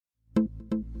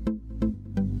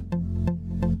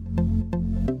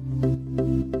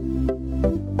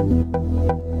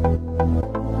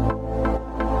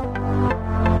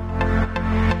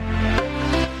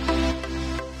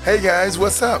Hey guys,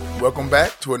 what's up? Welcome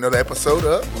back to another episode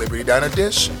of Liberty Diner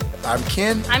Dish. I'm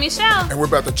Ken. I'm Michelle. And we're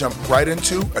about to jump right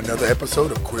into another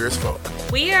episode of Queer as Folk.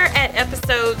 We are at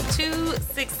episode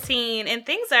 216, and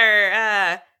things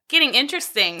are getting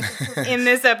interesting in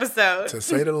this episode. To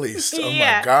say the least. Oh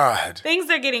Yeah. my God. Things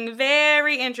are getting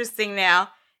very interesting now.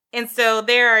 And so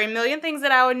there are a million things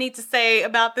that I would need to say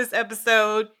about this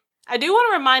episode. I do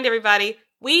want to remind everybody,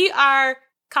 we are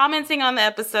commenting on the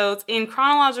episodes in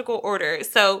chronological order.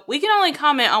 So we can only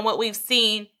comment on what we've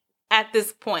seen at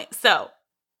this point. So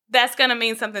that's going to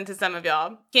mean something to some of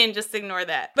y'all. Can just ignore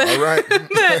that. But, All right.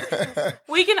 but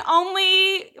we can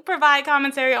only provide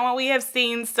commentary on what we have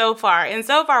seen so far. And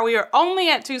so far, we are only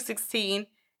at 216.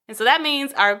 And so that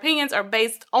means our opinions are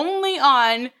based only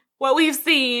on what we've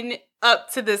seen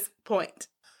up to this point.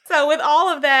 So with all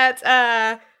of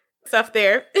that stuff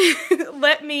there,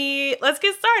 let's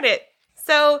get started.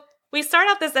 So we start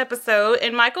out this episode,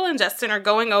 and Michael and Justin are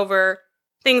going over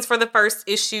things for the first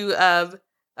issue of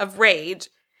Rage.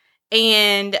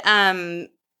 And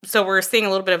so we're seeing a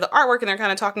little bit of the artwork, and they're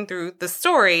kind of talking through the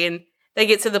story. And they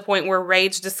get to the point where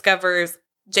Rage discovers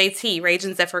JT. Rage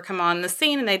and Zephyr come on the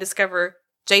scene, and they discover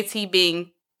JT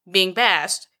being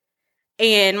bashed.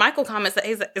 And Michael comments that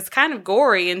it's kind of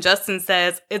gory, and Justin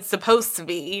says it's supposed to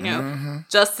be, you know. Mm-hmm.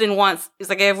 Justin it's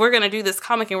like, if we're going to do this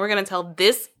comic and we're going to tell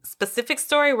this specific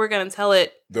story, we're going to tell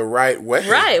it the right way.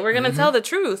 Right. We're going to tell the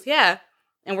truth. Yeah.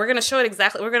 And we're going to show it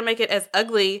exactly. We're going to make it as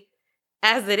ugly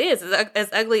as it is, as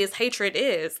ugly as hatred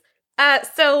is.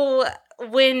 So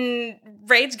when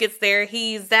Rage gets there,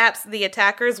 he zaps the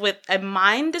attackers with a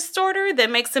mind distorter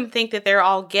that makes them think that they're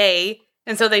all gay.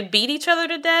 And so they beat each other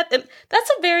to death. And that's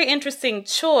a very interesting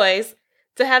choice,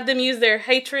 to have them use their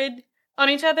hatred on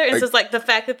each other. And so it's like the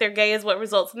fact that they're gay is what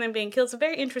results in them being killed. It's a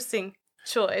very interesting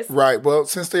choice. Right. Well,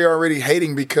 since they're already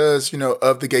hating because,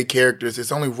 of the gay characters,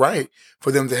 it's only right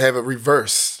for them to have a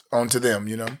reverse onto them,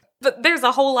 But there's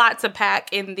a whole lot to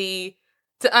unpack in the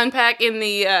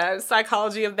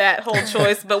psychology of that whole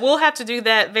choice. But we'll have to do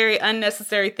that very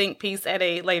unnecessary think piece at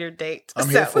a later date. I'm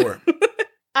here for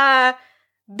it.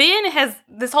 Ben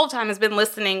this whole time has been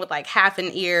listening with like half an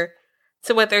ear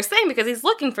to what they're saying because he's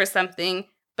looking for something.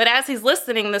 But as he's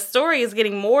listening, the story is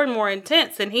getting more and more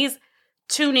intense, and he's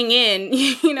tuning in,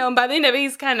 and by the end of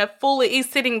it,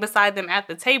 he's sitting beside them at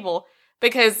the table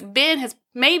because Ben has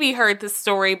maybe heard this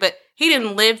story, but he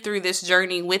didn't live through this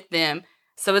journey with them.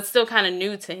 So it's still kind of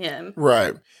new to him.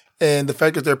 Right. And the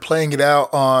fact that they're playing it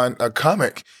out on a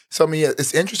comic, so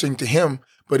it's interesting to him.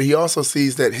 But he also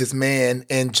sees that his man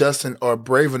and Justin are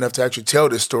brave enough to actually tell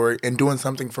this story and doing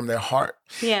something from their heart.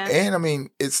 Yeah. And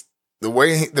it's the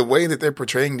way that they're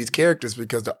portraying these characters,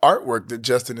 because the artwork that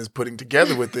Justin is putting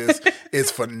together with this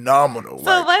is phenomenal.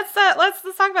 So let's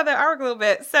talk about that artwork a little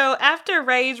bit. So after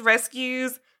Rage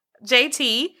rescues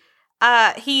JT,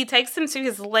 he takes him to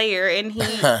his lair and he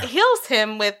heals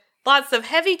him with lots of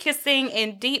heavy kissing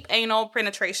and deep anal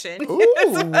penetration.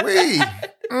 Ooh-wee.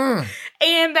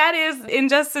 And that is in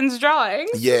Justin's drawing.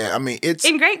 Yeah, it's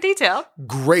in great detail.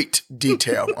 Great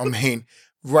detail.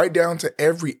 Right down to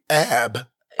every ab.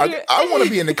 I want to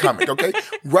be in the comic, okay?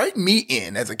 Write me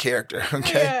in as a character,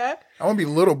 okay? Yeah. I want to be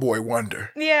Little Boy Wonder.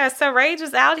 Yeah, so Rage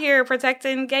is out here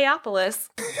protecting Gayopolis.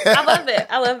 I love it.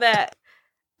 I love that.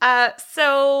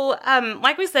 So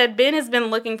like we said, Ben has been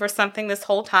looking for something this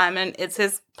whole time, and it's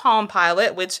his Palm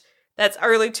Pilot, which that's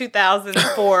early 2000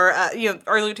 for,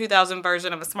 early 2000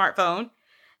 version of a smartphone.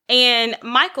 And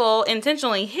Michael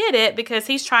intentionally hid it because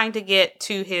he's trying to get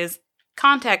to his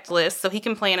contact list so he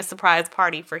can plan a surprise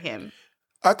party for him.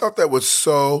 I thought that was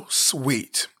so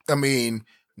sweet.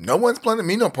 No one's planning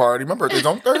me no party. My birthday's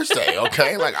on Thursday,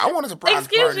 okay? Like, I want a surprise party.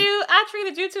 Excuse you, I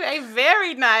treated you to a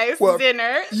very nice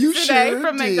dinner today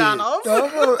from did. McDonald's.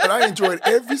 And I enjoyed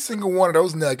every single one of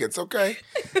those nuggets, okay?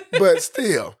 But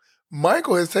still,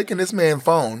 Michael has taken this man's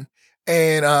phone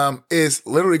and is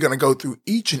literally going to go through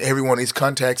each and every one of these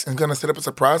contacts and going to set up a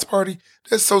surprise party.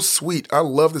 That's so sweet. I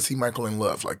love to see Michael in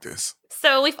love like this.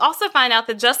 So we've also found out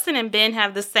that Justin and Ben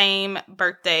have the same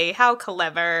birthday. How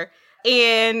clever.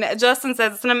 And Justin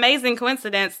says it's an amazing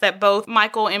coincidence that both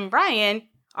Michael and Brian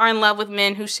are in love with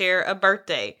men who share a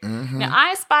birthday. Mm-hmm. Now,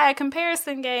 I spy a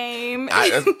comparison game.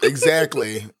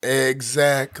 Exactly.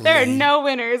 There are no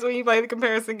winners when you play the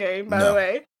comparison game, by the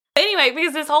way. Anyway,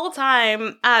 because this whole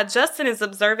time, Justin is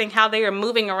observing how they are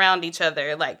moving around each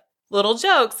other, like little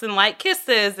jokes and light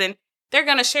kisses, and they're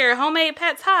going to share homemade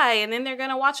pad thai, and then they're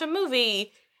going to watch a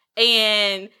movie.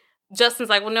 And Justin's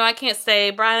like, well, no, I can't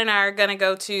stay. Brian and I are going to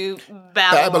go to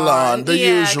Babylon. The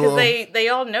usual. Because they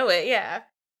all know it, yeah.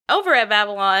 Over at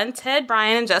Babylon, Ted,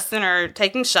 Brian, and Justin are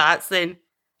taking shots, and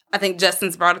I think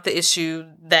Justin's brought up the issue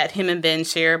that him and Ben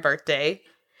share a birthday.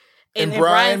 And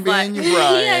Brian being Brian.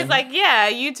 Yeah, it's like, yeah,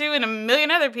 you two and a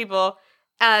million other people.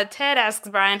 Ted asks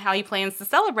Brian how he plans to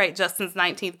celebrate Justin's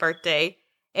 19th birthday.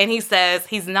 And he says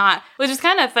he's not, which is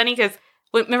kind of funny because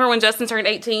remember when Justin turned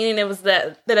 18 and it was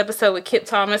that episode with Kip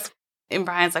Thomas? And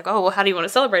Brian's like, oh, well, how do you want to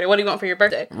celebrate it? What do you want for your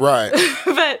birthday? Right.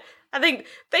 But I think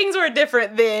things were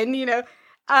different then, you know.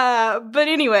 But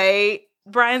anyway,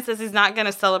 Brian says he's not going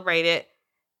to celebrate it.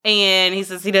 And he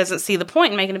says he doesn't see the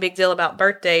point in making a big deal about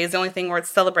birthdays. The only thing worth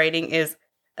celebrating is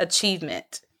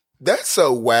achievement. That's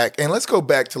so whack. And let's go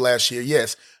back to last year.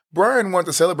 Yes, Brian wanted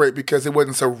to celebrate because it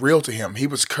wasn't so real to him. He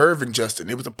was curving Justin.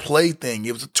 It was a plaything.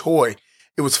 It was a toy.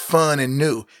 It was fun and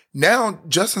new. Now,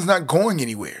 Justin's not going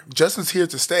anywhere. Justin's here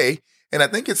to stay. And I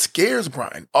think it scares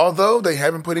Brian. Although they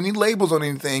haven't put any labels on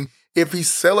anything, if he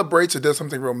celebrates or does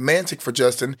something romantic for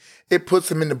Justin, it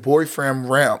puts him in the boyfriend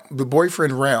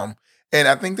realm. And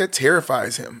I think that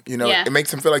terrifies him. You know, It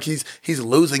makes him feel like he's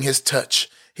losing his touch.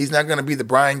 He's not going to be the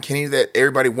Brian Kenny that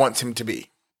everybody wants him to be.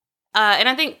 And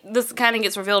I think this kind of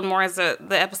gets revealed more as the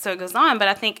episode goes on. But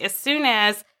I think as soon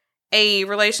as a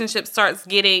relationship starts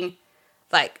getting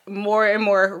like more and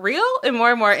more real and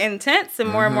more intense and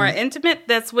more intimate,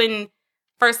 that's when,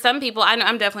 for some people,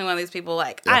 I'm definitely one of these people,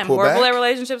 like, I am horrible at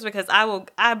relationships because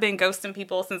I've been ghosting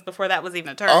people since before that was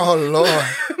even a term. Oh,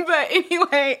 Lord. But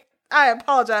anyway, I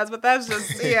apologize, but that's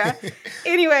just,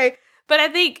 Anyway, but I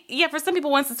think, for some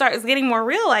people, once it starts getting more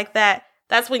real like that,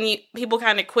 that's when people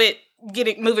kind of quit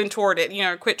moving toward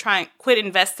it, quit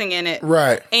investing in it.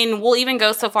 Right. And we'll even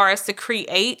go so far as to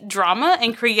create drama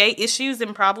and create issues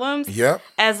and problems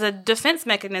as a defense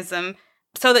mechanism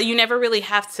so that you never really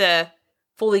have to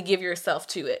fully give yourself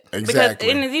to it.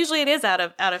 Exactly. Because usually it is out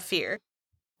of fear.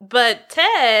 But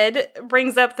Ted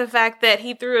brings up the fact that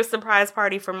he threw a surprise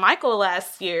party for Michael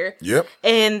last year. Yep.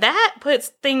 And that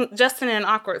puts Justin in an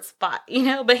awkward spot,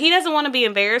 But he doesn't want to be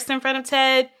embarrassed in front of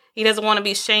Ted. He doesn't want to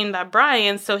be shamed by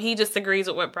Brian. So he just agrees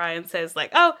with what Brian says.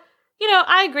 Like, oh,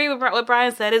 I agree with what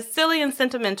Brian said. It's silly and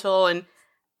sentimental.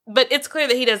 But it's clear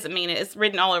that he doesn't mean it. It's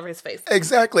written all over his face.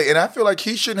 Exactly. And I feel like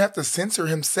he shouldn't have to censor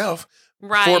himself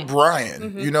for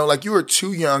Brian. Mm-hmm. Like you are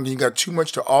too young and you got too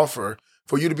much to offer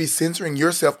for you to be censoring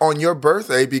yourself on your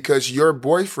birthday because your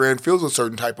boyfriend feels a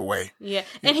certain type of way. Yeah.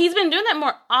 And he's been doing that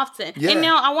more often. Yeah. And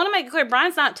now I want to make it clear,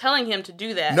 Brian's not telling him to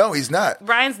do that. No, he's not.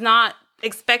 Brian's not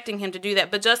expecting him to do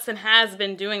that, but Justin has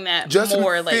been doing that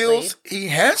more lately. Justin feels he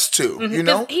has to, I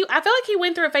feel like he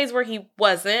went through a phase where he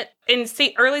wasn't. In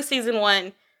early season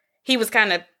 1, he was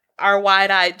kind of our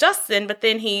wide-eyed Justin, but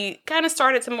then he kind of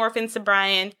started to morph into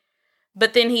Brian.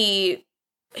 But then he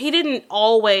didn't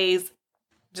always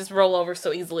just roll over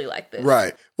so easily like this.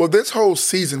 Right. Well, this whole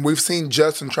season, we've seen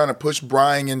Justin trying to push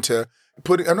Brian into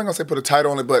I'm not going to say put a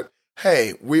title on it, but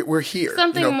hey, we're here.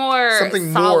 Something more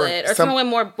solid or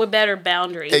something with better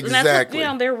boundaries. Exactly. And that's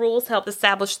what, their rules helped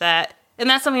establish that. And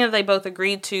that's something that they both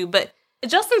agreed to. But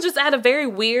Justin's just at a very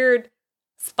weird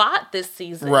spot this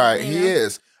season. Right. He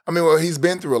is. I mean, well, he's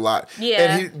been through a lot. Yeah.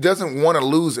 And he doesn't want to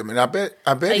lose him. And I bet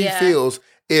he feels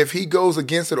if he goes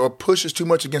against it or pushes too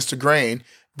much against the grain,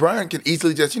 Brian can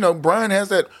easily just, Brian has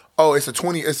that,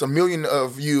 it's a million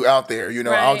of you out there, right.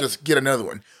 I'll just get another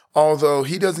one. Although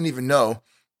he doesn't even know,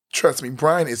 trust me,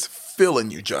 Brian is feeling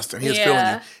you, Justin. He is feeling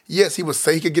you. Yes, he would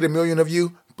say he could get a million of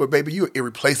you, but baby, you're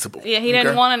irreplaceable. Yeah, he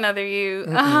didn't want another you.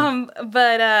 Mm-hmm.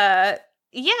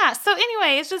 So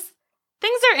anyway, it's just,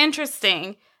 things are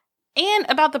interesting. And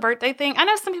about the birthday thing, I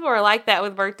know some people are like that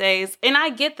with birthdays, and I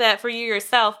get that for you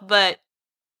yourself, but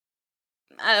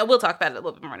we'll talk about it a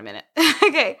little bit more in a minute.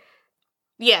 Okay.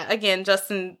 Yeah, again,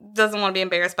 Justin doesn't want to be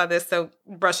embarrassed by this, so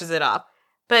brushes it off.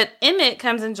 But Emmett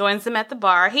comes and joins them at the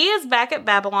bar. He is back at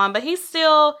Babylon, but he's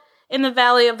still in the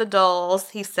Valley of the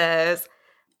Dolls, he says.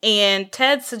 And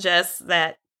Ted suggests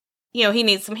that, he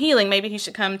needs some healing. Maybe he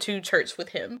should come to church with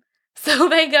him. So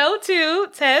they go to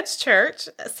Ted's church,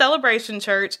 Celebration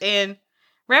Church, and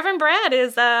Reverend Brad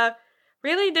is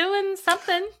really doing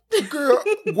something. Girl,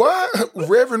 why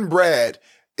Reverend Brad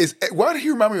why did he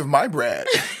remind me of my Brad?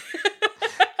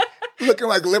 Looking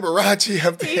like Liberace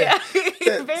up there. Yeah,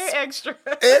 he's very extra.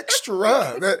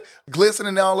 Extra. That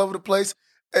glistening all over the place.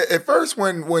 At first,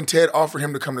 when Ted offered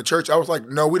him to come to church, I was like,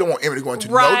 no, we don't want Emmett to go into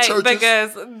no churches.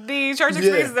 Because the church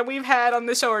experiences that we've had on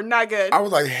the show are not good. I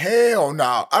was like, hell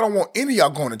no. I don't want any of y'all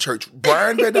going to church.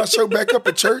 Brian better not show back up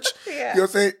at church. Yeah. You know what I'm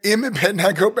saying? Emmett better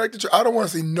not go back to church. I don't want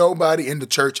to see nobody in the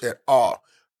church at all.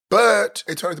 But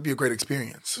it turned out to be a great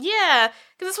experience. Yeah,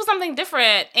 because this was something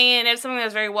different, and it's something that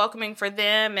was very welcoming for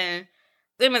them, and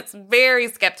Emmett's very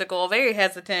skeptical, very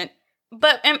hesitant.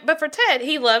 But for Ted,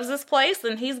 he loves this place,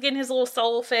 and he's getting his little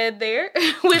soul fed there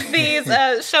with these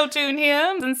show tune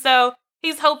hymns. And so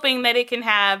he's hoping that it can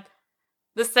have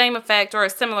the same effect or a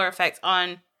similar effect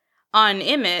on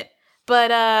Emmett.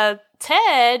 But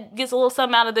Ted gets a little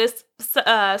something out of this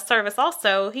service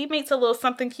also. He meets a little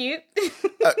something cute.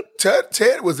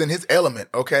 Ted was in his element,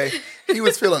 okay? He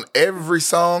was feeling every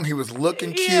song. He was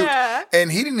looking cute. Yeah.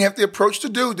 And he didn't have to approach the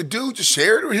dude. The dude just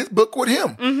shared his book with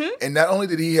him. Mm-hmm. And not only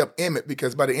did he help Emmett,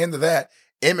 because by the end of that,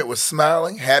 Emmett was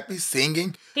smiling, happy,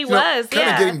 singing. He was, kind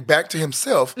of getting back to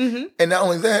himself. Mm-hmm. And not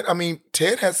only that, I mean,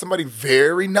 Ted had somebody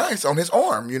very nice on his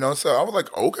arm, So I was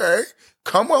like, okay,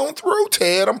 come on through,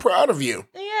 Ted. I'm proud of you.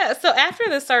 Yeah, so after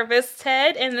the service,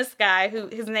 Ted and this guy, who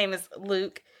his name is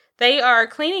Luke, they are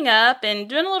cleaning up and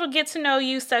doing a little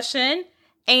get-to-know-you session.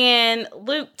 And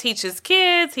Luke teaches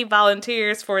kids. He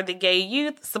volunteers for the gay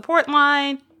youth support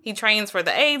line. He trains for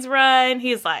the AIDS run.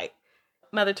 He's like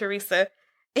Mother Teresa.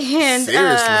 And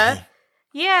seriously.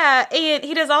 Yeah, and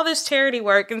he does all this charity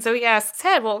work. And so he asks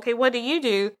Ted, well, okay, what do you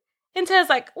do? And Ted's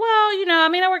like, well,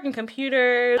 I work in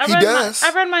computers.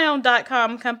 I run my own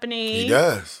 .com company. He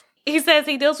does. He says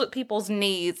he deals with people's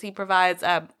needs. He provides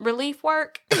relief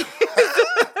work.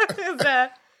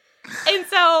 And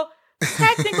so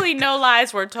technically no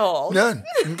lies were told. None.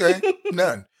 Okay.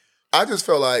 None. I just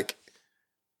felt like,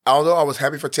 although I was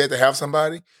happy for Ted to have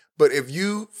somebody, but if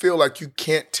you feel like you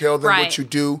can't tell them what you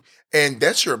do, and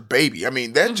that's your baby, I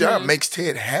mean, that job makes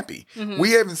Ted happy. Mm-hmm.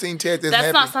 We haven't seen Ted this happy.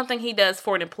 That's not something he does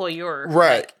for an employer.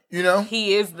 Right. Like,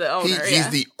 he is the owner. He's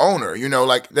the owner,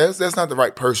 like that's not the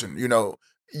right person.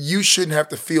 You shouldn't have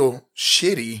to feel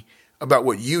shitty about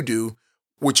what you do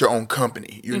with your own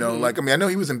company. I know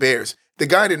he was embarrassed. The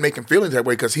guy didn't make him feel that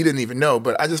way because he didn't even know,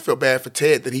 but I just felt bad for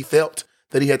Ted that he felt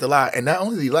that he had to lie. And not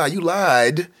only did he lie, you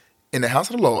lied in the house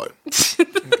of the Lord.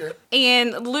 Okay.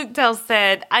 And Luke tells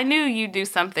Ted, I knew you'd do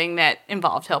something that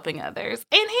involved helping others.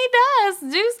 And he does.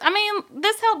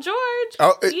 This helped George.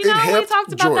 Oh, it helped we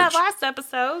talked about George. That last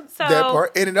episode. So that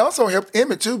part. And it also helped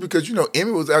Emmett, too, because,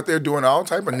 Emmett was out there doing all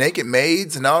type of naked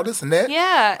maids and all this and that.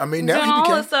 Yeah. Now doing he became...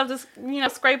 all this stuff to,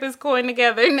 scrape his coin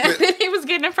together. And he was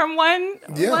getting it from one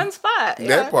spot.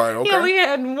 That part, okay. He only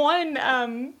had one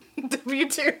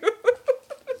W-2.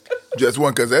 Just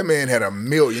one, because that man had 1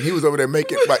 million. He was over there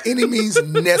making by any means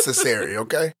necessary,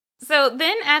 okay? So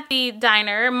then at the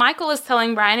diner, Michael is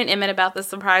telling Brian and Emmett about the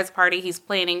surprise party he's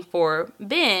planning for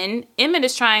Ben. Emmett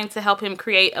is trying to help him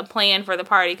create a plan for the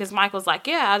party because Michael's like,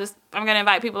 I'm going to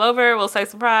invite people over. We'll say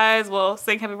surprise. We'll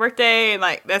sing happy birthday. And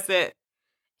that's it.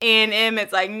 And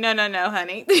Emmett's like, no,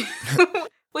 honey.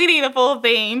 We need a full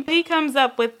theme. He comes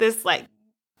up with this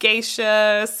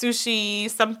geisha, sushi,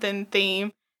 something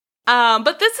theme.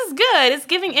 But this is good. It's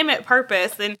giving Emmett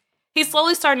purpose, and he's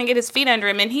slowly starting to get his feet under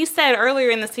him. And he said earlier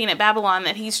in the scene at Babylon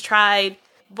that he's tried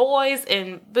boys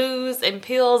and booze and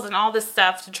pills and all this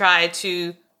stuff to try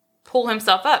to pull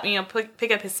himself up,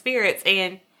 pick up his spirits.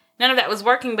 And none of that was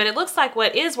working. But it looks like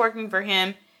what is working for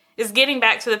him is getting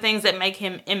back to the things that make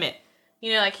him Emmett.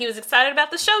 He was excited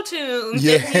about the show tunes.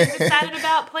 Yeah. And he was excited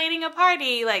about planning a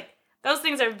party. Those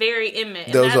things are very Emmett,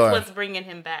 and that's what's bringing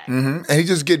him back. Mm-hmm. And he's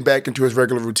just getting back into his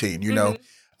regular routine,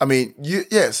 Mm-hmm.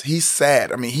 Yes, he's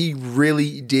sad. He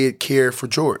really did care for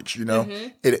George,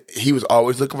 Mm-hmm. He was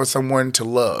always looking for someone to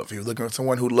love. He was looking for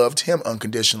someone who loved him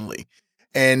unconditionally.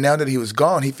 And now that he was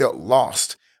gone, he felt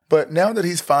lost. But now that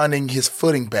he's finding his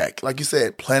footing back, like you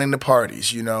said, planning the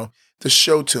parties, the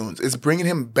show tunes, it's bringing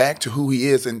him back to who he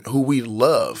is and who we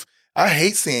love. I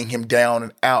hate seeing him down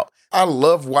and out. I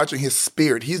love watching his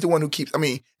spirit. He's the one who keeps,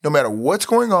 no matter what's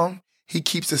going on, he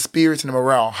keeps the spirits and the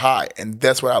morale high. And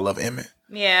that's why I love Emmett.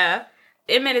 Yeah.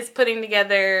 Emmett is putting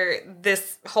together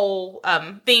this whole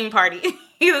theme party.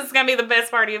 This is going to be the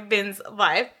best party of Ben's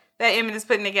life that Emmett is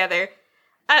putting together.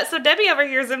 So Debbie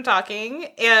overhears him talking.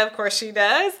 Yeah, of course she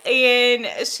does. And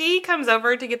she comes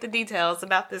over to get the details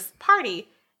about this party.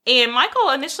 And Michael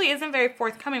initially isn't very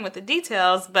forthcoming with the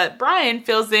details, but Brian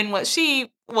fills in what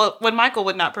Michael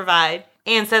would not provide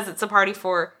and says it's a party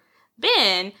for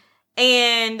Ben.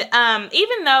 And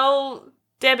even though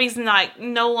Debbie's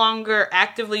no longer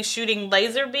actively shooting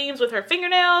laser beams with her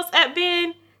fingernails at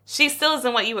Ben, she still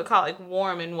isn't what you would call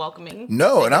warm and welcoming.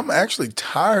 No, and I'm actually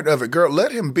tired of it, girl.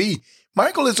 Let him be.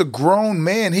 Michael is a grown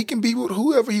man. He can be with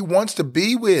whoever he wants to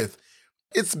be with.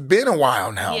 It's been a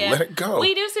while now. Yeah. Let it go.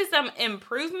 We do see some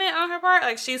improvement on her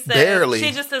part. She said, barely.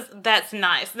 She just says, that's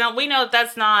nice. Now, we know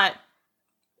that's not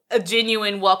a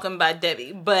genuine welcome by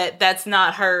Debbie, but that's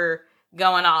not her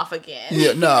going off again.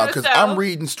 Yeah, no, because I'm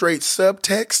reading straight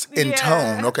subtext and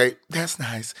tone. Okay, that's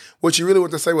nice. What you really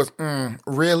want to say was,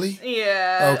 really?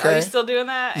 Yeah. Okay. Are you still doing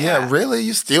that? Yeah, really?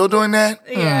 You still doing that?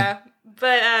 Yeah.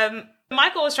 But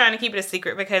Michael was trying to keep it a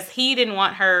secret because he didn't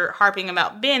want her harping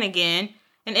about Ben again.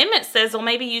 And Emmett says, well,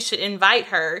 maybe you should invite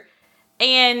her.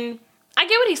 And I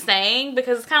get what he's saying,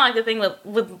 because it's kind of like the thing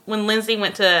with when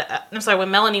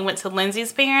when Melanie went to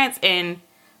Lindsay's parents and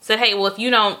said, hey, well, if you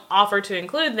don't offer to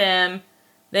include them,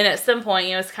 then at some point,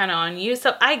 it's kind of on you.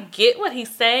 So I get what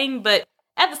he's saying, but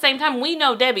at the same time, we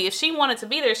know Debbie. If she wanted to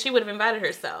be there, she would have invited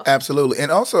herself. Absolutely.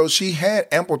 And also, she had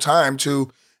ample time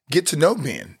to get to know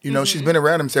Ben. She's been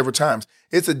around him several times.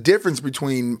 It's a difference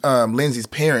between Lindsay's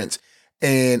parents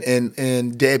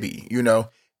and Debbie,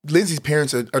 Lindsay's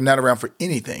parents are not around for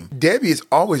anything. Debbie is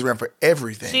always around for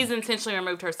everything. She's intentionally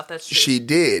removed herself. That's true. She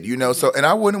did, So, and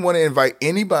I wouldn't want to invite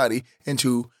anybody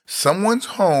into someone's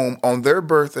home on their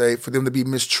birthday for them to be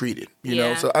mistreated, you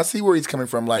know? So I see where he's coming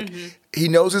from. Like, he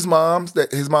knows his mom,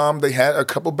 they had a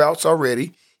couple bouts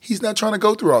already. He's not trying to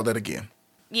go through all that again.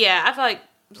 Yeah, I feel like,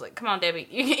 come on, Debbie.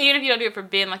 Even if you don't do it for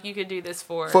Ben, like, you could do this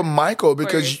for Michael,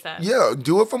 because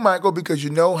do it for Michael, because you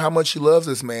know how much he loves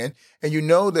this man, and you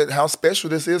know that how special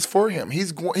this is for him.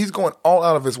 He's going all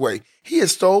out of his way. He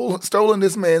has stolen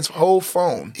this man's whole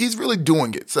phone. He's really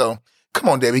doing it. So come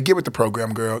on, Debbie, get with the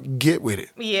program, girl. Get with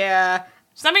it. Yeah,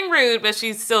 something rude, but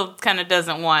she still kind of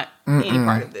doesn't want any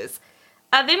part of this.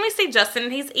 Then we see Justin,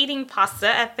 and he's eating pasta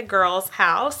at the girl's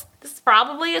house. This is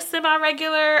probably a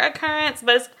semi-regular occurrence,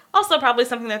 but it's also probably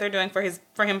something that they're doing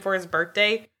for him for his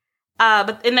birthday.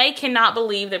 And they cannot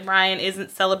believe that Brian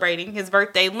isn't celebrating his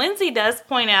birthday. Lindsay does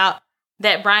point out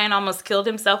that Brian almost killed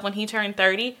himself when he turned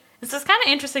 30. So it's kind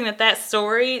of interesting that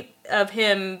story of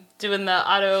him doing the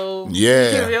auto...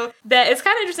 Yeah. It's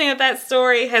kind of interesting that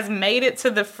story has made it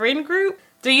to the friend group.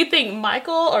 Do you think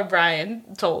Michael or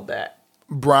Brian told that?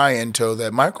 Brian told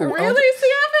that. Michael... Really? See,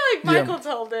 I feel like Michael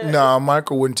told it. No,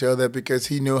 Michael wouldn't tell that because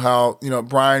he knew how,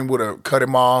 Brian would have cut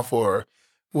him off or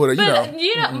would have,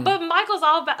 But Michael's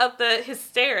all about the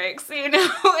hysterics, and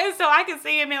so I can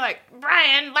see him being like,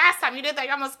 Brian, last time you did that,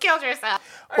 you almost killed yourself.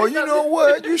 Well, you know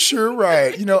what? You're sure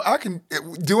right. I can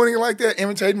do anything like that,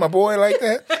 imitating my boy like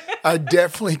that. I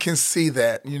definitely can see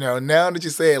that, now that you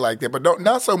say it like that. But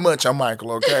not so much on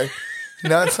Michael, okay?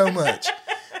 Not so much.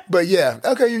 But yeah,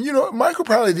 okay, Michael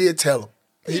probably did tell him.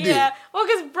 He did. Well,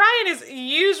 because Brian is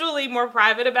usually more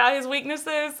private about his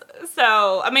weaknesses.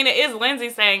 So, I mean, it is Lindsay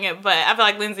saying it, but I feel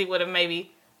like Lindsay would have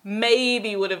maybe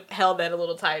would have held that a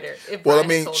little tighter. If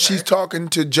Brian told she's her. talking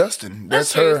to Justin.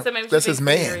 That's true. her. So maybe that's his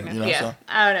man. So.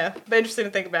 I don't know. But interesting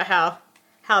to think about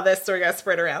how that story got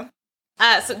spread around.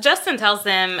 So Justin tells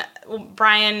them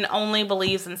Brian only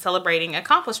believes in celebrating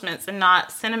accomplishments and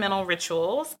not sentimental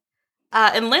rituals.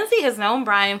 And Lindsay has known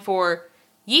Brian for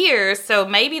years, so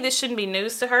maybe this shouldn't be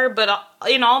news to her, but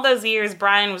in all those years,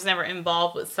 Brian was never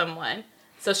involved with someone.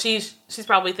 So she's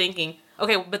probably thinking,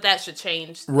 okay, but that should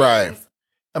change. Right.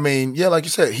 I mean, yeah, like you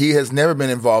said, he has never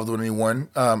been involved with anyone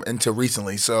until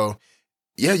recently. So,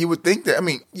 yeah, you would think that. I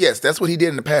mean, yes, that's what he did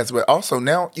in the past, but also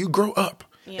now you grow up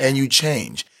and you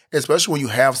change, especially when you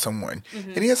have someone.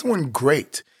 And he has someone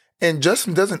great. And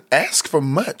Justin doesn't ask for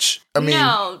much. I mean,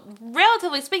 no,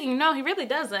 relatively speaking, no, he really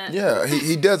doesn't. Yeah,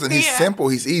 he doesn't. He's simple.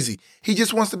 He's easy. He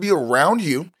just wants to be around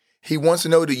you. He wants to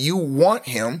know that you want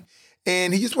him,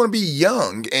 and he just want to be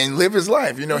young and live his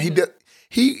life.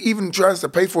 He even tries to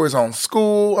pay for his own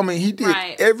school. I mean, he did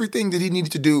everything that he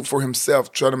needed to do for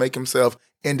himself, try to make himself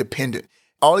independent.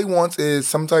 All he wants is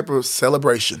some type of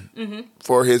celebration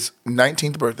for his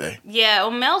 19th birthday. Yeah, well,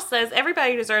 Mel says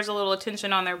everybody deserves a little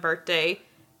attention on their birthday.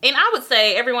 And I would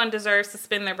say everyone deserves to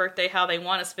spend their birthday how they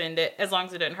want to spend it, as long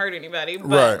as it doesn't hurt anybody.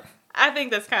 But I think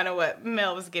that's kind of what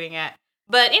Mel was getting at.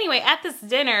 But anyway, at this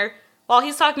dinner, while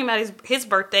he's talking about his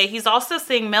birthday, he's also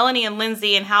seeing Melanie and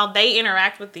Lindsay and how they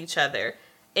interact with each other.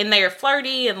 And they are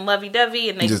flirty and lovey-dovey,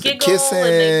 and they just giggle and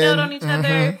they dote on each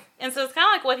other. And so it's kind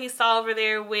of like what he saw over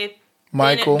there with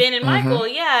Michael. Ben and Michael.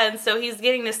 Yeah, and so he's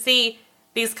getting to see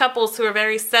these couples who are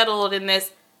very settled in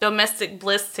this domestic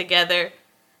bliss together.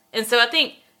 And so I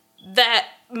think that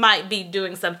might be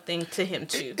doing something to him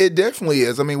too. It definitely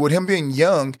is. I mean, with him being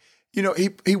young,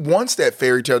 he wants that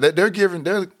fairy tale that they're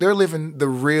living the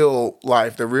real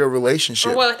life, the real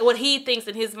relationship. Or what he thinks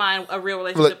in his mind a real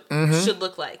relationship should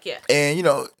look like. Yeah. And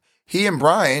he and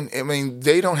Brian, I mean,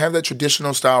 they don't have that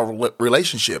traditional style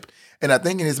relationship, and I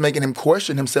think it is making him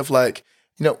question himself. Like,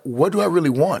 what do I really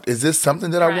want? Is this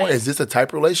something that I want? Is this a type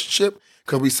of relationship?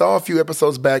 Because we saw a few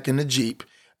episodes back in the Jeep.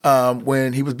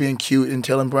 When he was being cute and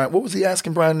telling Brian, what was he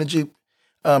asking Brian in the Jeep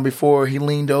before he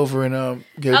leaned over and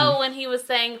gave him? When he was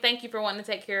saying, thank you for wanting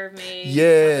to take care of me.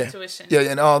 Yeah. Yeah,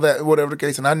 and all that, whatever the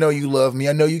case. And I know you love me.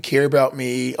 I know you care about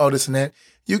me, all this and that.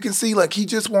 You can see, like, he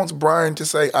just wants Brian to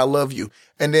say, I love you.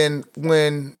 And then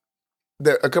when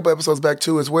a couple episodes back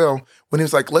too as well, when he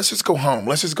was like, let's just go home.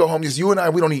 Let's just go home. Just you and I,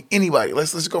 we don't need anybody.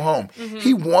 Let's go home. Mm-hmm.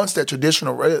 He wants that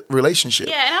traditional relationship.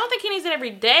 Yeah, and I don't think he needs it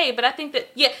every day, but I think that,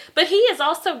 but he is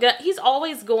also, he's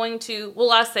always going to,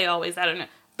 well, I say always, I don't know.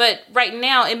 But right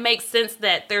now, it makes sense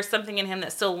that there's something in him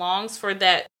that still longs for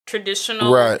that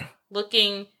traditional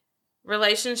looking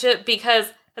relationship, because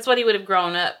that's what he would have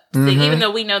grown up seeing. Even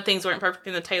though we know things weren't perfect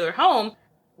in the Taylor home,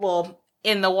 well,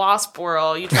 in the WASP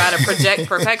world, you try to project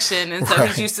perfection. And so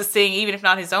he's used to seeing, even if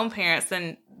not his own parents,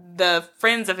 and the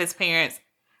friends of his parents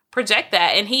project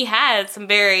that. And he had some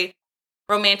very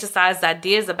romanticized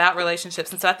ideas about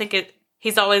relationships. And so I think it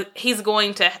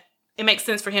makes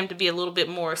sense for him to be a little bit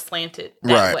more slanted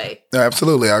that way.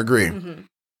 Absolutely. I agree. Mm-hmm.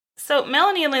 So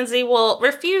Melanie and Lindsay will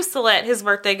refuse to let his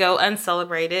birthday go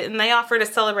uncelebrated, and they offer to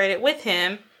celebrate it with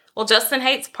him. Well, Justin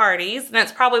hates parties, and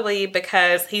that's probably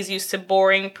because he's used to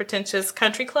boring, pretentious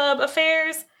country club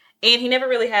affairs, and he never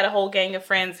really had a whole gang of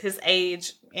friends his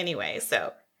age anyway,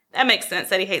 so that makes sense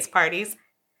that he hates parties.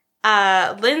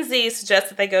 Lindsay suggests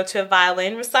that they go to a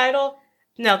violin recital.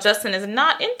 Now, Justin is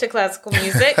not into classical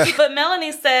music, but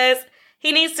Melanie says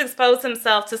he needs to expose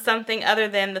himself to something other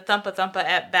than the Thumpa Thumpa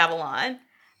at Babylon.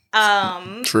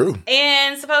 True.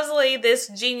 And supposedly this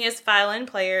genius violin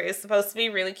player is supposed to be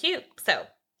really cute, so...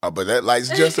 Oh, but that lights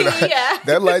Justin.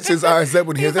 That lights his eyes up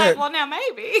when he hears that. Well, now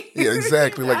maybe. Yeah,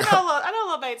 exactly. Like I know a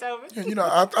little Beethoven. You know,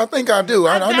 I think I do.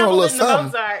 I know a little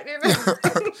something.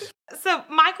 Mozart, So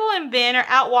Michael and Ben are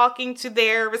out walking to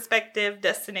their respective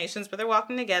destinations, but they're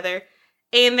walking together,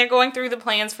 and they're going through the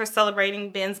plans for celebrating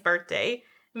Ben's birthday.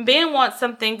 Ben wants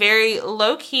something very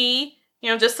low key,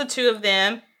 just the two of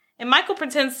them, and Michael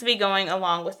pretends to be going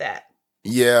along with that.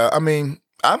 Yeah, I mean,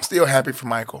 I'm still happy for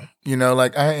Michael.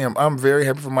 I am. I'm very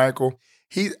happy for Michael.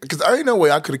 Because I ain't no way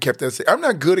I could have kept that. I'm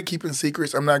not good at keeping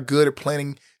secrets. I'm not good at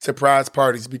planning surprise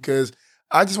parties because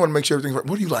I just want to make sure everything's right.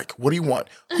 What do you like? What do you want?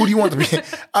 Who do you want to be?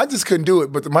 I just couldn't do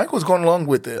it. But Michael's going along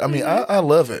with it. I mean, I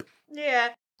love it. Yeah.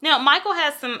 Now, Michael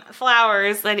has some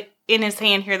flowers in his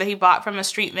hand here that he bought from a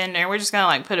street vendor. We're just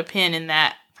going to put a pin in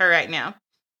that for right now.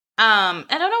 I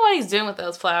don't know what he's doing with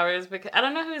those flowers because I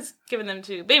don't know who's giving them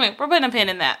to. But anyway, we're putting a pin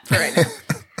in that for right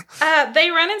now. They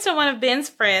run into one of Ben's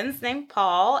friends named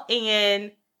Paul,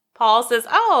 and Paul says,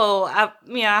 "Oh,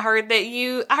 I heard that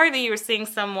you were seeing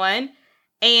someone."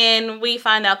 And we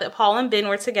find out that Paul and Ben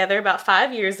were together about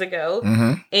 5 years ago,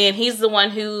 and he's the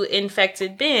one who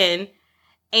infected Ben.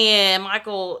 And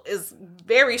Michael is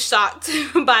very shocked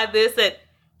by this, that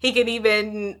he could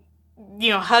even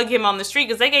hug him on the street,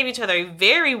 because they gave each other a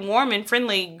very warm and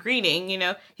friendly greeting.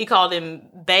 He called him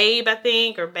babe, I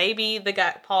think, or baby. The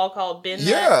guy Paul called Ben.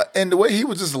 Yeah, and the way he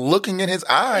was just looking in his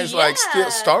eyes,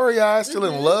 still starry eyes, still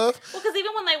in love. Well, because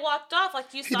even when they walked off,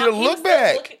 you saw he did a look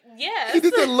back. Yeah, he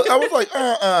did the look. I was like,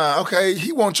 okay,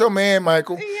 he wants your man,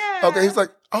 Michael. Yeah. Okay, he's like,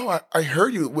 oh, I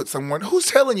heard you with someone. Who's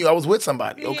telling you I was with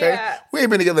somebody? Okay, we ain't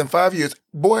been together in 5 years.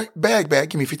 Boy, bag,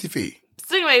 give me 50 feet.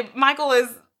 So anyway, Michael is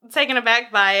taken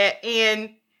aback by it, and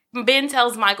Ben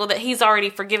tells Michael that he's already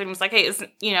forgiven him. He's like, hey,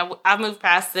 I've moved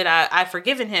past it. I've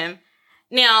forgiven him.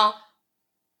 Now,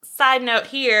 side note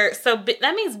here, so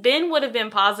that means Ben would have been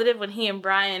positive when he and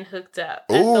Brian hooked up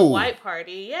at the white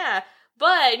party. Yeah.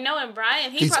 But knowing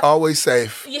Brian, he's always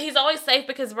safe. Yeah, he's always safe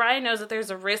because Brian knows that there's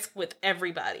a risk with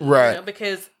everybody. Right.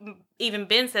 Because even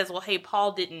Ben says, well, hey,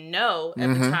 Paul didn't know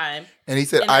at the time. And he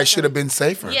said, I should have been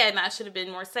safer. Yeah, and I should have been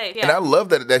more safe. Yeah. And I love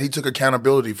that he took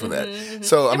accountability for that.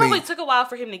 So, it probably took a while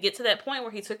for him to get to that point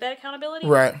where he took that accountability.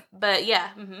 Right. But yeah.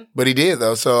 But he did,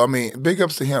 though. So, I mean, big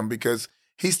ups to him because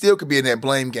he still could be in that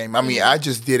blame game. I mean, I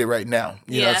just did it right now.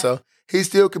 You know, so he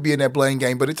still could be in that blame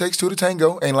game, but it takes two to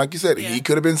tango. And like you said, he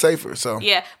could have been safer. So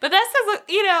yeah, but that says,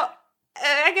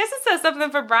 I guess it says something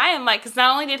for Brian, because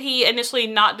not only did he initially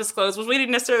not disclose, which we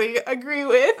didn't necessarily agree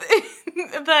with,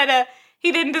 but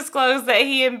he didn't disclose that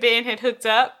he and Ben had hooked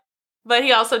up, but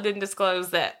he also didn't disclose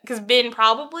that because Ben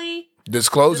probably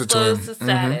disclosed it to him. The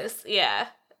status,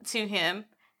 to him.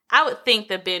 I would think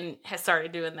that Ben has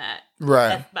started doing that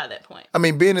by that point. I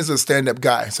mean, Ben is a stand-up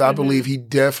guy, so I believe he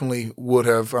definitely would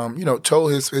have,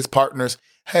 told his partners,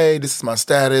 hey, this is my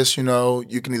status, you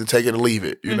can either take it or leave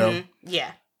it, you know?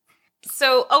 Yeah.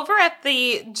 So over at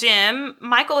the gym,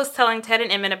 Michael is telling Ted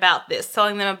and Emmett about this,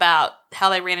 telling them about how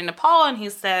they ran into Paul, and he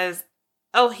says,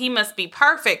 oh, he must be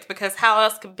perfect because how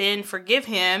else could Ben forgive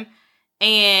him?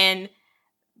 And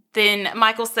then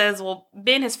Michael says, well,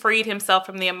 Ben has freed himself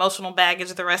from the emotional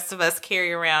baggage the rest of us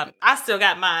carry around. I still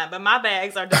got mine, but my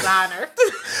bags are designer.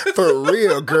 For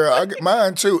real, girl. I get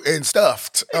mine too, and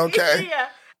stuffed, okay?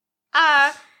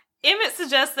 Yeah. Emmett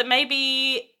suggests that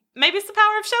maybe it's the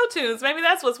power of show tunes. Maybe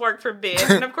that's what's worked for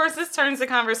Ben. And of course, this turns the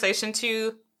conversation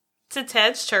to to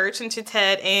Ted's church and to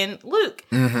Ted and Luke.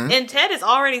 Mm-hmm. And Ted is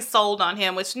already sold on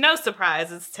him, which no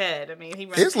surprise, it's Ted. I mean, he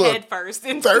runs head first.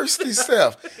 Thirsty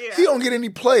self. Yeah. He don't get any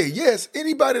play. Yes,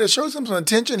 anybody that shows him some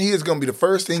attention, he is going to be the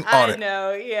first thing on it. I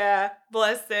know, yeah.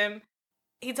 Bless him.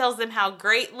 He tells them how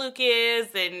great Luke is,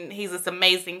 and he's this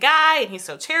amazing guy, and he's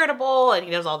so charitable, and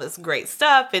he does all this great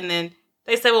stuff. And then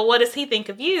they say, well, what does he think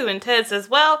of you? And Ted says,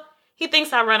 well, he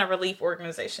thinks I run a relief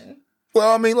organization.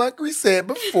 Well, I mean, like we said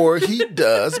before, he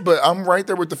does, but I'm right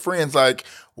there with the friends. Like,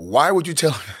 why would you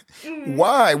tell him? Mm-hmm.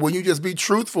 Why? Will you just be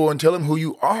truthful and tell him who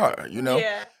you are, you know?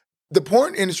 Yeah. The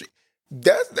porn industry,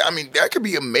 that could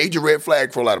be a major red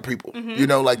flag for a lot of people, you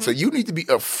know? Like, so you need to be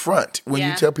upfront when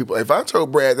you tell people. If I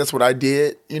told Brad that's what I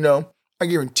did, you know, I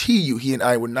guarantee you he and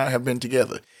I would not have been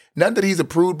together. Not that he's a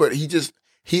prude, but he's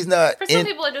not. For some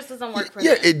people, it just doesn't work for them.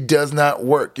 Yeah, it does not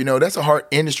work. You know, that's a hard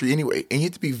industry anyway. And you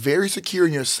have to be very secure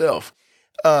in yourself.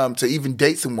 To even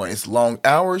date someone. It's long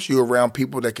hours. You're around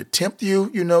people that could tempt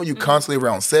you. You know, you're constantly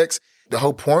around sex. The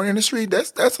whole porn industry,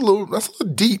 that's a little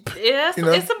deep. Yeah, you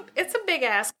know? it's a big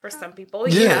ask for some people.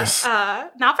 Yes. Yeah.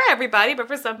 Not for everybody, but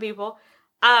for some people.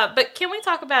 But can we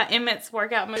talk about Emmett's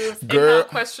workout moves and Girl, how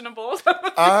questionable?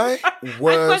 I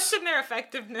question their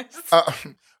effectiveness.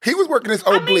 He was working his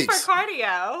obliques. I mean, for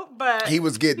cardio, but he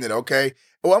was getting it. Okay.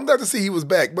 Well, I'm glad to see he was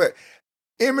back, but.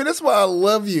 Emmett, that's why I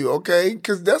love you, okay?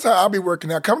 Because that's how I'll be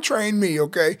working out. Come train me,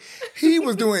 okay? He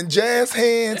was doing jazz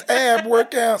hands, ab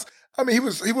workouts. I mean, he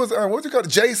was what's it called?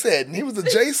 J-set. And he was a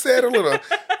J-set, a little,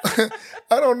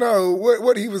 I don't know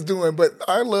what he was doing, but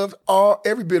I loved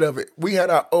every bit of it. We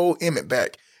had our old Emmett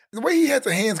back. The way he had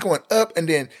the hands going up and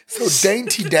then so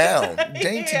dainty down,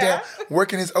 down,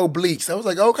 working his obliques. I was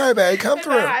like, okay, babe, come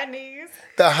through. The high knees.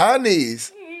 The high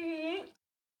knees.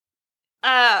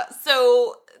 Mm-hmm.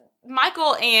 So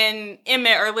Michael and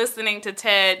Emmett are listening to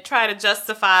Ted try to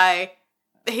justify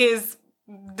his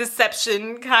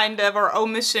deception, kind of, or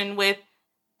omission with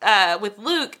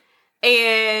Luke.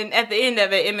 And at the end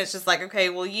of it, Emmett's just like, okay,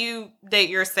 well, you date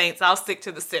your saints. I'll stick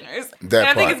to the sinners.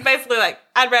 I think it's basically like,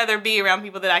 I'd rather be around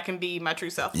people that I can be my true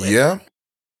self with. Yeah.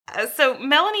 So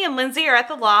Melanie and Lindsay are at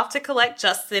the loft to collect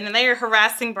Justin, and they are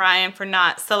harassing Brian for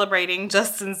not celebrating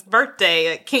Justin's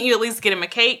birthday. Like, can't you at least get him a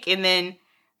cake? And then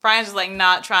Brian's just like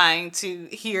not trying to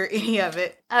hear any of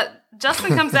it.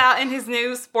 Justin comes out in his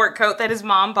new sport coat that his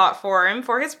mom bought for him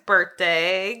for his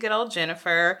birthday. Good old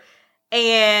Jennifer.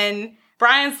 And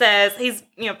Brian says he's,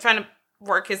 trying to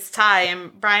work his tie.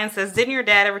 And Brian says, didn't your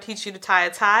dad ever teach you to tie a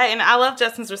tie? And I love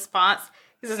Justin's response.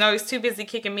 He says, no, he's too busy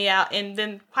kicking me out. And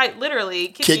then quite literally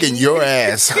kicking your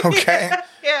ass. Okay.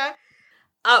 Yeah.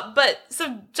 But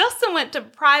so Justin went to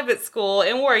private school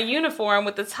and wore a uniform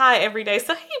with a tie every day,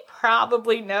 so he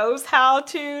probably knows how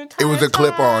to tie. It was a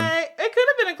clip-on. It could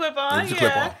have been a clip-on. It was a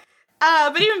clip-on.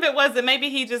 But even if it wasn't, maybe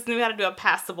he just knew how to do a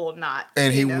passable knot.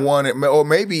 And he wanted, or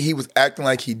maybe he was acting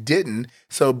like he didn't,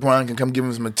 so Brian can come give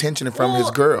him some attention from his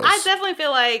girls. I definitely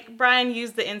feel like Brian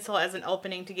used the insult as an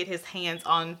opening to get his hands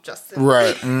on Justin.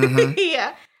 Right. Mm-hmm.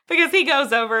 Yeah. Because he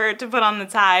goes over to put on the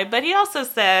tie. But he also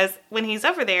says, when he's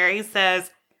over there, he says,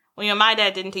 well, my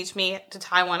dad didn't teach me to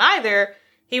tie one either.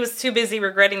 He was too busy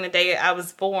regretting the day I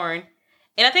was born.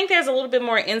 And I think there's a little bit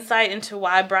more insight into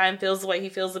why Brian feels the way he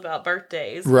feels about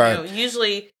birthdays. Right.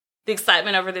 Usually the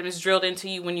excitement over them is drilled into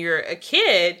you when you're a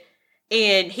kid.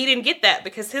 And he didn't get that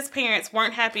because his parents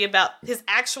weren't happy about his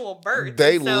actual birth.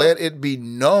 They let it be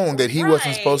known that he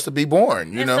wasn't supposed to be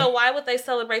born, you know? So why would they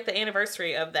celebrate the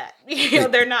anniversary of that?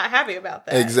 They're not happy about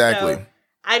that. Exactly. So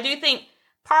I do think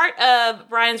part of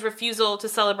Brian's refusal to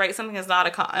celebrate something that's not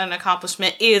an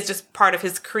accomplishment is just part of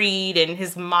his creed and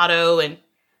his motto and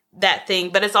that thing.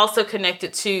 But it's also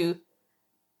connected to,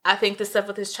 I think, the stuff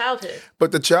with his childhood.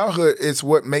 But the childhood is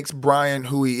what makes Brian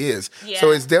who he is. Yeah.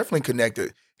 So it's definitely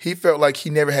connected. He felt like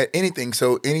he never had anything.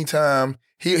 So anytime,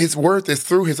 his worth is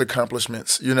through his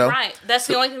accomplishments, Right. That's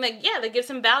the only thing that gives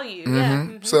him value. Mm-hmm. Yeah.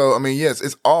 Mm-hmm. So, yes,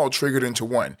 it's all triggered into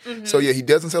one. Mm-hmm. So, he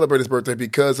doesn't celebrate his birthday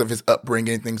because of his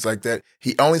upbringing and things like that.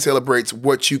 He only celebrates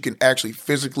what you can actually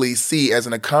physically see as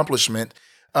an accomplishment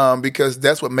because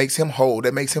that's what makes him whole.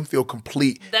 That makes him feel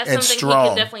complete and strong. That's something he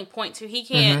can definitely point to. He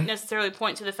can't necessarily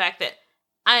point to the fact that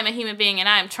I am a human being and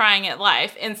I am trying at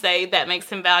life and say that makes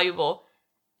him valuable.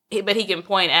 But he can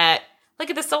point at, look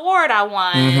at this award I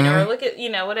won, or look at,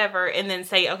 whatever, and then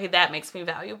say, okay, that makes me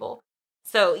valuable.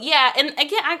 So, yeah, and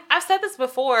again, I've said this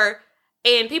before,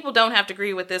 and people don't have to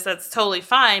agree with this, that's totally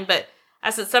fine, but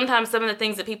I said sometimes some of the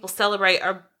things that people celebrate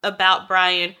are about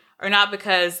Brian are not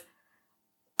because,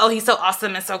 oh, he's so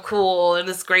awesome and so cool, and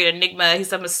this great enigma,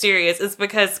 he's so mysterious. It's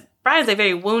because Brian's a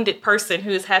very wounded person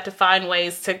who has had to find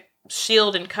ways to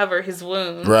shield and cover his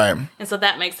wounds. Right. And so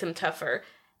that makes him tougher.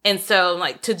 And so,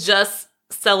 like, to just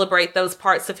celebrate those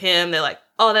parts of him, they're like,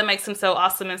 oh, that makes him so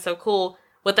awesome and so cool,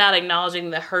 without acknowledging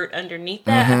the hurt underneath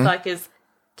that, I feel like is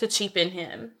to cheapen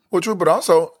him. Well, true, but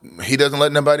also, he doesn't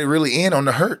let nobody really in on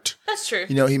the hurt. That's true.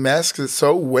 You know, he masks it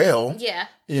so well. Yeah.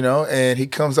 You know, and he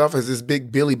comes off as this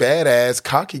big Billy badass,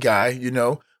 cocky guy, you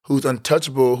know, who's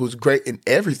untouchable, who's great in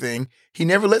everything. He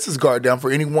never lets his guard down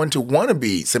for anyone to want to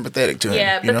be sympathetic to him.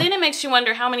 Yeah, but then it makes you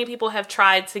wonder how many people have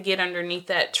tried to get underneath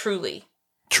that truly.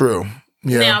 True.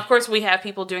 Yeah. Now, of course, we have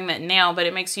people doing that now, but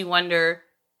it makes you wonder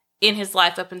in his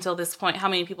life up until this point, how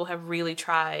many people have really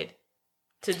tried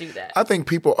to do that? I think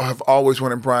people have always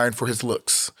wanted Brian for his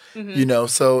looks, you know,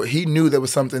 so he knew there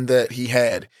was something that he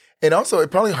had. And also, it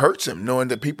probably hurts him knowing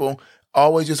that people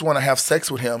always just want to have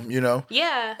sex with him, you know?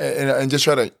 Yeah. And just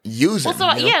try to use him. So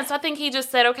I think he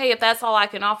just said, okay, if that's all I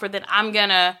can offer, then I'm going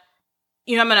to,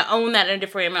 I'm going to own that in a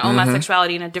different way. I'm going to own my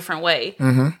sexuality in a different way.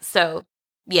 So,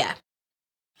 yeah.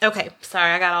 Okay.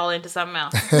 Sorry, I got all into something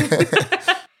else.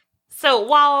 So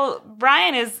while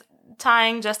Brian is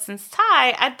tying Justin's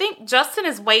tie, I think Justin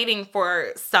is waiting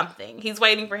for something. He's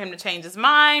waiting for him to change his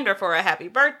mind or for a happy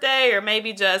birthday, or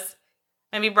maybe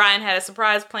Brian had a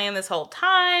surprise plan this whole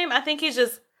time. I think he's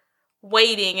just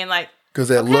waiting and like, because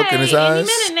that look in his eyes.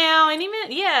 Any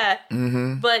minute, yeah.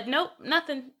 But nope,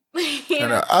 nothing.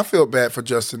 And I feel bad for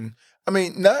Justin.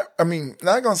 Not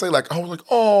gonna say like,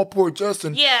 oh, poor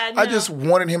Justin. Yeah, no. I just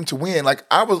wanted him to win. Like,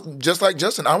 I was just like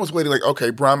Justin. I was waiting like, okay,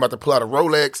 Brian about to pull out a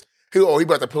Rolex. He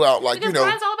about to pull out like, because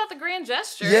Brian's all about the grand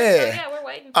gesture. Yeah. So, we're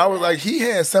waiting. I was like, he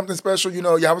has something special.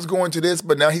 I was going to this,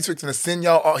 but now he's fixing to send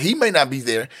y'all off. He may not be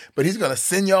there, but he's gonna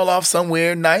send y'all off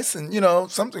somewhere nice and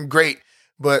something great.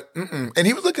 But and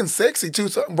he was looking sexy too.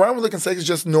 So Brian was looking sexy,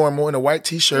 just normal in a white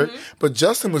t-shirt. But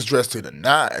Justin was dressed to the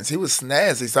nines. He was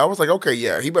snazzy. So I was like, okay,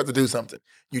 yeah, he about to do something.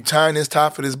 You tying this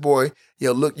tie for this boy.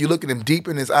 You look at him deep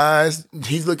in his eyes.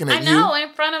 He's looking at you. I know.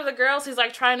 In front of the girls, he's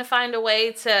like trying to find a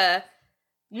way to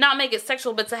not make it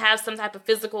sexual, but to have some type of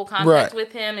physical contact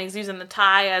with him. And he's using the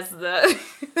tie as the,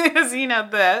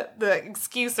 the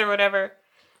excuse or whatever.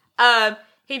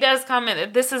 He does comment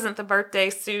that this isn't the birthday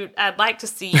suit I'd like to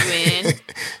see you in.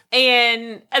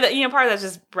 And, part of that's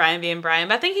just Brian being Brian.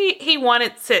 But I think he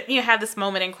wanted to, have this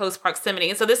moment in close proximity.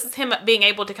 And so this is him being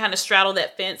able to kind of straddle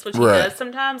that fence, which he does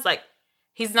sometimes. Like,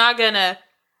 he's not going to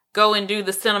go and do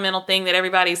the sentimental thing that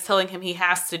everybody's telling him he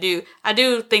has to do. I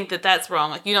do think that that's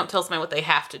wrong. Like, you don't tell somebody what they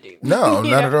have to do. No,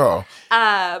 not at all.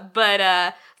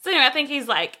 So anyway, I think he's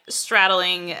like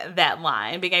straddling that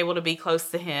line, being able to be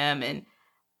close to him and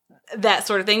that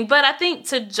sort of thing. But I think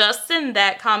to Justin,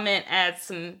 that comment adds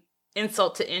some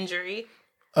insult to injury.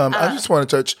 I just want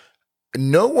to touch,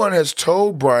 no one has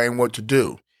told Brian what to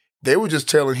do. They were just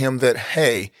telling him that,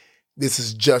 hey, this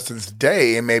is Justin's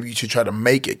day and maybe you should try to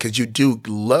make it because you do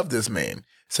love this man.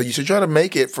 So you should try to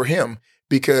make it for him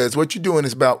because what you're doing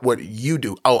is about what you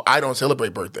do. Oh, I don't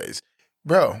celebrate birthdays.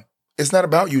 Bro, it's not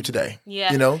about you today.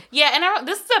 Yeah. Yeah, and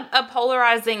this is a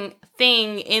polarizing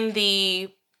thing in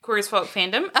the Queer as Folk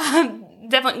fandom.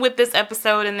 Definitely with this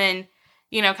episode and then,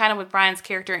 kind of with Brian's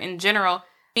character in general,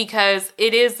 because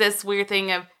it is this weird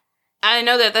thing of, I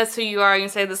know that that's who you are. You can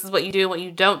say this is what you do and what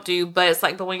you don't do, but it's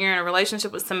like, but when you're in a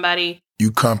relationship with somebody, you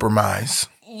compromise.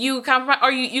 You compromise,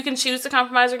 or you can choose to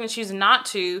compromise or you can choose not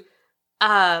to.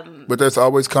 But there's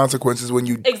always consequences when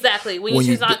you... Exactly. When you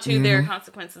choose not to, there are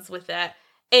consequences with that.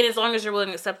 And as long as you're willing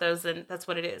to accept those, then that's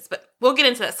what it is. But we'll get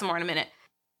into that some more in a minute.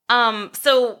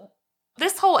 So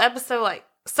this whole episode, like,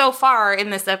 so far in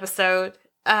this episode,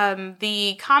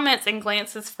 the comments and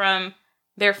glances from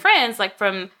their friends, like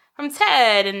from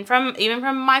Ted and even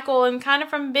from Michael and kind of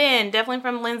from Ben, definitely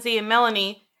from Lindsay and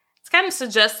Melanie, it's kind of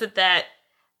suggested that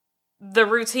the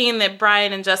routine that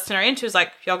Brian and Justin are into is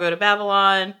like, y'all go to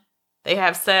Babylon, they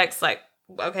have sex, like,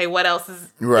 okay, what else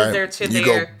is there to you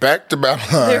go back to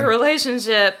Babylon. Their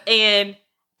relationship? And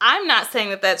I'm not saying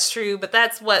that that's true, but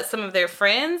that's what some of their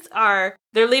friends are.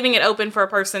 They're leaving it open for a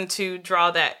person to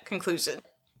draw that conclusion.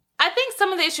 I think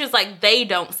some of the issues, like, they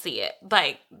don't see it.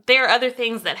 Like, there are other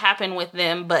things that happen with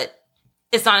them, but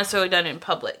it's not necessarily done in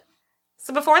public.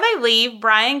 So before they leave,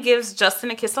 Brian gives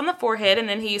Justin a kiss on the forehead, and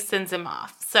then he sends him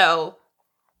off. So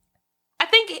I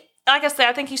think, like I said,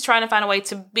 I think he's trying to find a way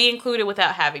to be included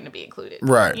without having to be included.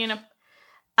 Right.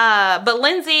 But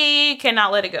Lindsay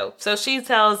cannot let it go. So she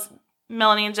tells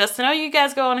Melanie and Justin, oh, you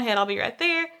guys go on ahead. I'll be right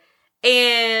there.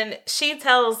 And she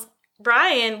tells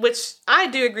Brian, which I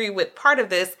do agree with part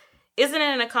of this, isn't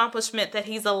it an accomplishment that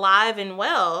he's alive and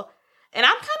well? And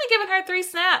I'm kind of giving her 3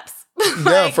 snaps.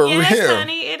 Yeah, for real.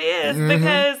 Honey, it is.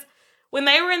 Because when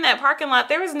they were in that parking lot,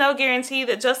 there was no guarantee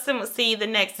that Justin would see the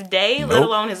next day, let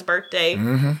alone his birthday.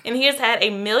 And he has had a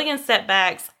million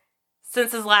setbacks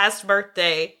since his last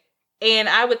birthday. And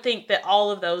I would think that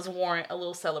all of those warrant a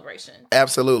little celebration.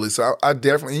 Absolutely. So I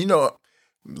definitely,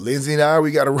 Lindsay and I,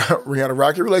 we got a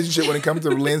rocky relationship when it comes to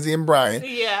Lindsay and Brian.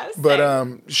 Yeah. Same.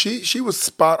 But she was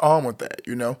spot on with that,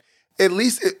 At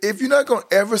least if you're not going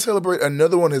to ever celebrate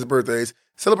another one of his birthdays,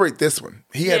 celebrate this one.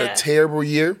 He had a terrible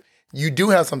year. You do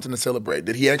have something to celebrate,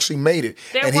 that he actually made it.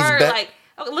 There and were, he's back,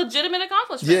 legitimate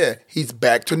accomplishments. Yeah, he's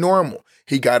back to normal.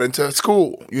 He got into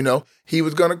school, He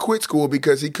was going to quit school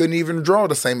because he couldn't even draw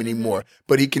the same anymore.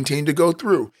 But he continued to go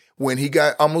through. When he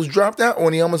got almost dropped out,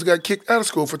 when he almost got kicked out of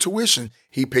school for tuition,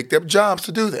 he picked up jobs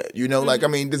to do that.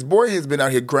 This boy has been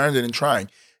out here grinding and trying.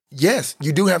 Yes,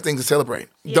 you do have things to celebrate.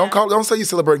 Yeah. Don't say you're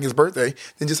celebrating his birthday,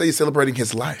 then just say you're celebrating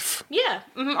his life. Yeah,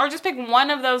 or just pick one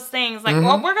of those things. Like,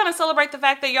 well, we're going to celebrate the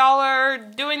fact that y'all are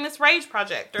doing this Rage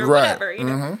project or whatever,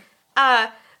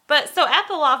 But so at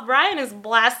the loft, Brian is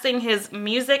blasting his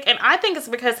music, and I think it's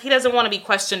because he doesn't want to be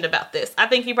questioned about this. I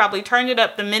think he probably turned it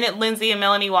up the minute Lindsay and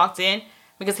Melanie walked in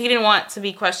because he didn't want to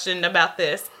be questioned about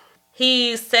this.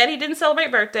 He said he didn't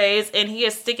celebrate birthdays, and he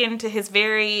is sticking to his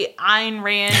very Ayn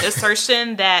Rand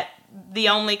assertion that the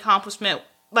only accomplishment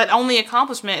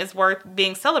is worth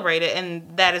being celebrated,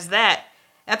 and that is that.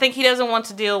 I think he doesn't want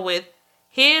to deal with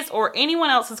his or anyone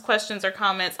else's questions or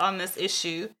comments on this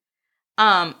issue.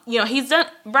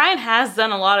 Brian has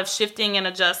done a lot of shifting and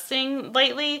adjusting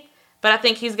lately, but I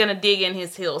think he's going to dig in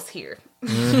his heels here.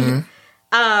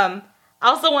 I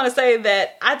also want to say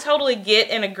that I totally get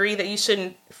and agree that you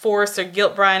shouldn't force or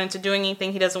guilt Brian into doing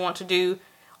anything he doesn't want to do,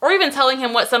 or even telling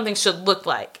him what something should look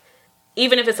like,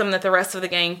 even if it's something that the rest of the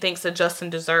gang thinks that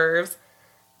Justin deserves,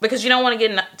 because you don't want to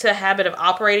get into a habit of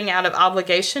operating out of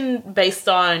obligation based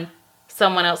on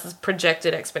someone else's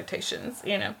projected expectations,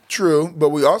 True, but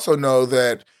we also know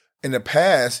that in the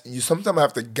past, you sometimes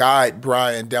have to guide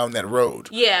Brian down that road.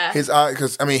 Yeah.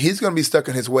 Because, he's going to be stuck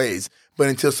in his ways. But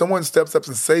until someone steps up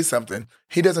and says something,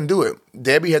 he doesn't do it.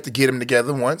 Debbie had to get him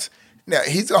together once. Now,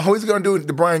 he's always going to do it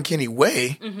the Brian Kenny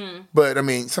way. Mm-hmm. But,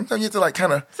 sometimes you have to,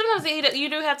 kind of... Sometimes you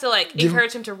do have to,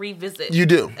 encourage him to revisit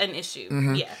an issue.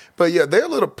 Mm-hmm. Yeah. But, yeah, they're a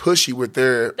little pushy with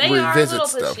their revisit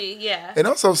stuff. Pushy, yeah. And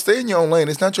also, stay in your own lane.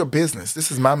 It's not your business.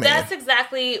 This is my man. That's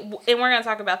exactly... And we're going to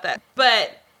talk about that.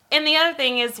 But... And the other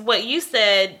thing is what you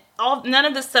said, none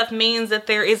of this stuff means that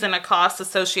there isn't a cost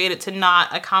associated to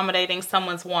not accommodating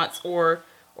someone's wants or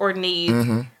needs.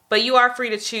 Mm-hmm. But you are free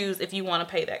to choose if you want to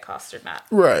pay that cost or not.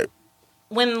 Right.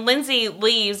 When Lindsay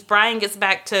leaves, Brian gets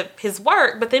back to his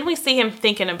work, but then we see him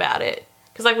thinking about it.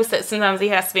 Because like we said, sometimes he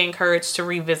has to be encouraged to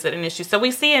revisit an issue. So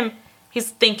we see him, he's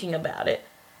thinking about it.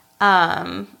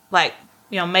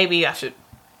 Maybe I should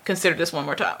consider this one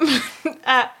more time.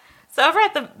 So over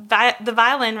at the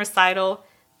violin recital,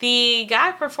 the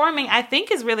guy performing, I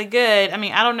think, is really good.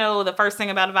 I don't know the first thing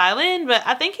about a violin, but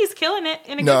I think he's killing it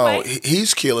in a good way. No,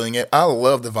 he's killing it. I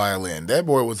love the violin. That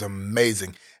boy was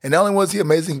amazing. And not only was he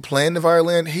amazing playing the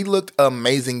violin, he looked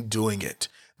amazing doing it.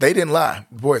 They didn't lie.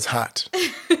 The boy is hot.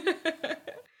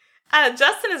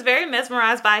 Justin is very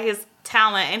mesmerized by his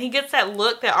talent, and he gets that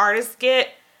look that artists get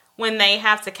when they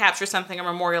have to capture something or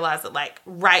memorialize it,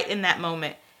 right in that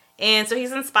moment. And so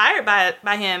he's inspired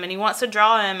by him, and he wants to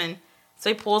draw him, and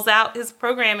so he pulls out his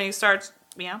program and he starts,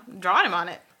 drawing him on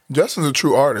it. Justin's a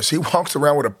true artist. He walks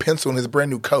around with a pencil in his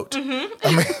brand new coat.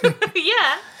 Mm-hmm.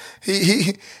 Yeah.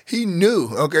 He knew,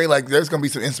 okay, there's going to be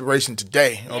some inspiration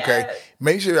today, okay? Yeah.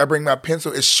 Make sure I bring my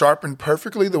pencil. It's sharpened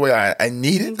perfectly the way I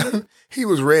need it. Mm-hmm. He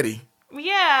was ready.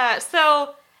 Yeah,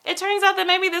 so it turns out that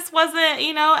maybe this wasn't,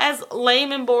 as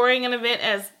lame and boring an event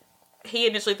as he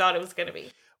initially thought it was going to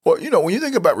be. Well, when you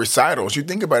think about recitals, you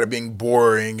think about it being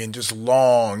boring and just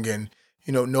long and,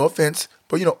 no offense,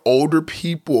 but, older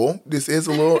people, this is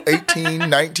a little 18,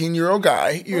 19-year-old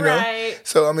guy, Right.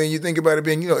 So, you think about it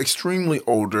being, extremely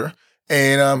older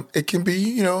and it can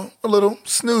be, a little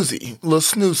snoozy, a little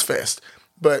snooze fest.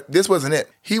 But this wasn't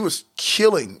it. He was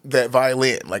killing that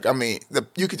violin.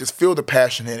 You could just feel the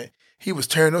passion in it. He was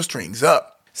tearing those strings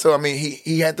up. So,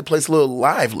 he had the place a little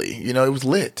lively. It was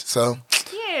lit. So...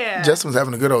 Yeah. Justin was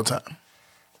having a good old time.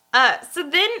 So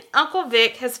then Uncle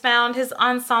Vic has found his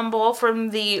ensemble from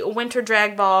the Winter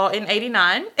Drag Ball in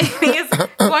 '89. He is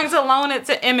going to loan it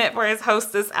to Emmett for his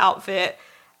hostess outfit.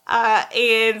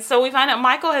 And so we find out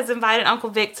Michael has invited Uncle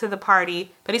Vic to the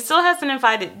party, but he still hasn't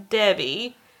invited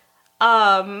Debbie.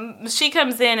 She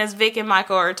comes in as Vic and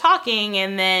Michael are talking,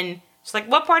 and then she's like,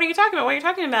 "What party are you talking about? What are you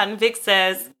talking about?" And Vic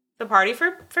says, "The party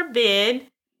for Ben."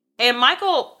 And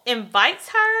Michael invites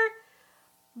her,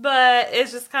 but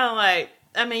it's just kind of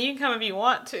you can come if you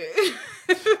want to.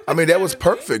 That was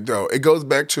perfect, though. It goes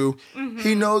back to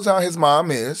he knows how his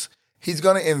mom is. He's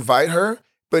going to invite her,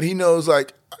 but he knows,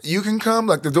 like, you can come,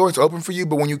 like, the door's open for you,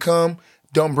 but when you come,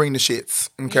 don't bring the shits,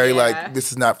 okay? Yeah. Like,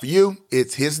 this is not for you.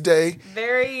 It's his day.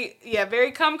 Very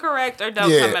come correct or don't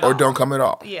come at all. Or don't come at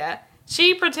all. Yeah.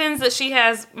 She pretends that she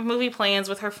has movie plans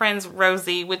with her friends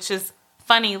Rosie, which is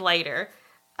funny later.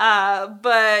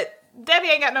 But Debbie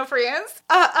ain't got no friends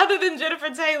other than Jennifer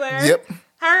Taylor. Yep.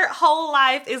 Her whole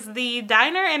life is the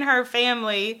diner and her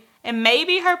family and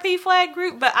maybe her P-Flag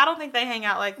group, but I don't think they hang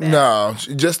out like that. No,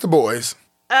 just the boys.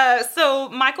 So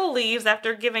Michael leaves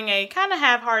after giving a kind of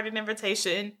half-hearted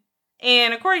invitation.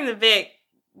 And according to Vic,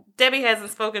 Debbie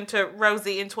hasn't spoken to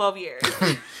Rosie in 12 years.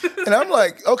 And I'm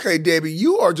like, okay, Debbie,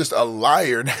 you are just a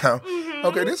liar now. Mm-hmm.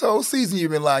 Okay, this whole season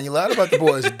you've been lying. You lied about the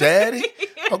boys' daddy.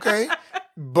 Okay,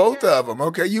 both of them.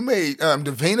 Okay, you made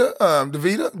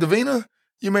Davina.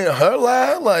 You made her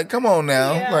lie? Like, come on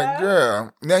now. Yeah. Like,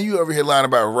 girl, now you over here lying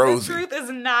about Rosie. The truth is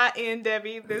not in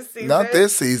Debbie this season. Not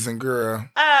this season, girl.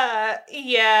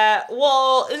 Yeah.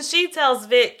 Well, and she tells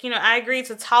Vic, I agreed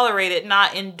to tolerate it,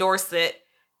 not endorse it.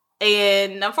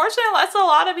 And unfortunately, that's a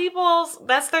lot of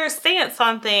that's their stance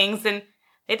on things. And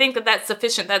they think that that's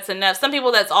sufficient, that's enough. Some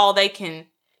people, that's all they can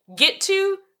get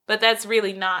to, but that's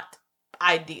really not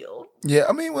ideal. Yeah,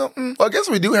 I mean, well, I guess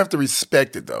we do have to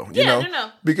respect it, though. You know? No.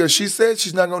 Because she said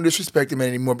she's not going to disrespect him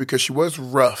anymore because she was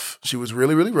rough. She was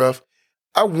really, really rough.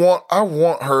 I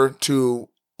want her to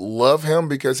love him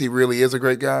because he really is a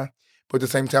great guy. But at the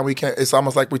same time, we can't. It's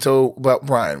almost like we told about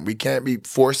Brian. We can't be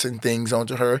forcing things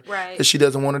onto her that she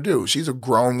doesn't want to do. She's a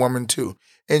grown woman, too.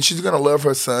 And she's going to love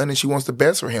her son, and she wants the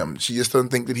best for him. She just doesn't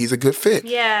think that he's a good fit.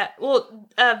 Yeah. Well,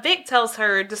 Vic tells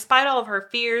her, despite all of her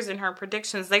fears and her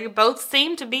predictions, they both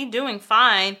seem to be doing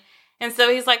fine. And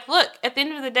so he's like, look, at the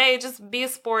end of the day, just be a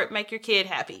sport, make your kid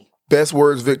happy. Best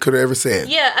words Vic could have ever said.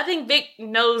 Yeah, I think Vic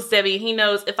knows Debbie. He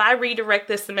knows if I redirect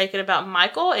this to make it about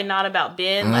Michael and not about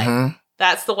Ben, like,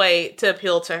 that's the way to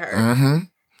appeal to her. Mm-hmm.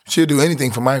 She'll do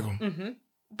anything for Michael. Mm-hmm.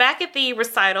 Back at the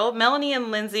recital, Melanie and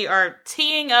Lindsay are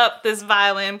teeing up this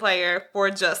violin player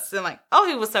for Justin. Like, oh,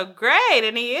 he was so great,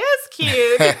 and he is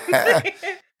cute.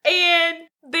 And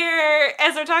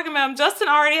as they're talking about him, Justin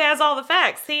already has all the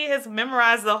facts. He has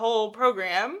memorized the whole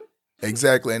program.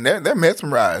 Exactly, and they're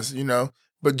mesmerized,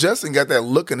 But Justin got that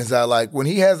look in his eye, like when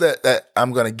he has that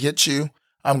I'm going to get you,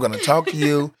 I'm going to talk to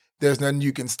you, there's nothing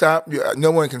you can stop,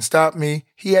 no one can stop me.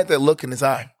 He had that look in his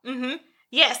eye. Mm-hmm.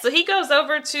 Yeah, so he goes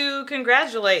over to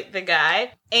congratulate the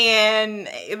guy, and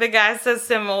the guy says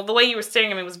to him, well, the way you were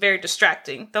staring at me was very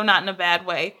distracting, though not in a bad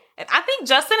way. And I think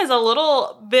Justin is a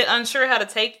little bit unsure how to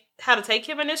take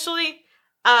him initially,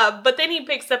 but then he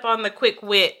picks up on the quick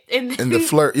wit. And the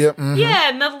flirt, yep. Yeah, yeah,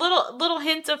 and the little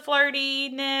hint of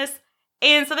flirtiness.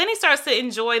 And so then he starts to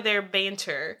enjoy their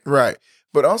banter. Right.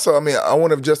 But also, I mean, I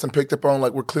wonder if Justin picked up on,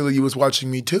 like, well, clearly you was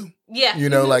watching me too. Yeah.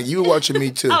 Like, you were watching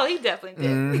me too. Oh, he definitely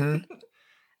did. Mm-hmm.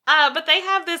 But they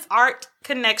have this art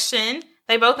connection.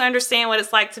 They both understand what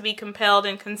it's like to be compelled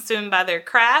and consumed by their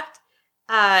craft.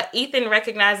 Ethan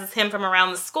recognizes him from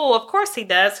around the school. Of course he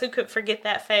does. Who could forget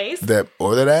that face? That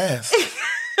ass.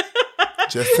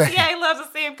 Just saying. Yeah, he loves to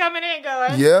see him coming in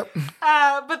going. Yep.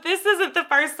 But this isn't the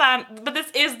first time. But this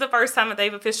is the first time that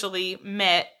they've officially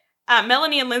met.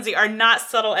 Melanie and Lindsay are not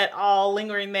subtle at all,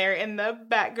 lingering there in the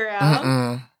background.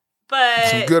 Mm-mm. But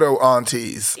some good old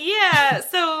aunties. Yeah.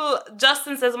 So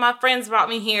Justin says, my friends brought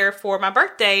me here for my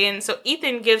birthday. And so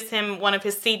Ethan gives him one of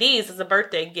his CDs as a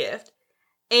birthday gift.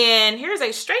 And here's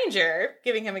a stranger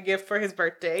giving him a gift for his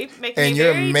birthday, making a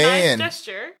very nice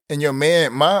gesture. And your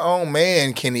man, my own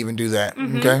man, can't even do that.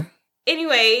 Mm-hmm. Okay.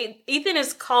 Anyway, Ethan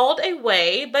is called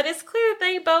away, but it's clear that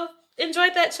they both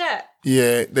enjoyed that chat.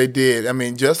 Yeah, they did. I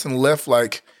mean, Justin left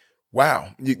like, wow,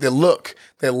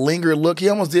 that linger look. He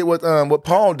almost did what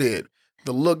Paul did.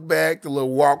 The look back, the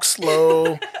little walk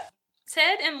slow.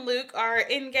 Ted and Luke are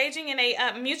engaging in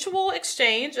a mutual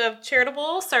exchange of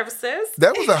charitable services.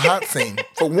 That was a hot scene.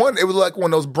 For one, it was like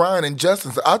one of those Brian and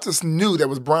Justin. So I just knew that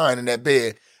was Brian in that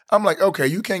bed. I'm like, okay,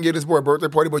 you can't get this boy a birthday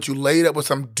party, but you laid up with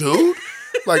some dude?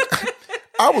 Like,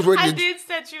 I was ready to... I did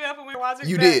set you up when we were watching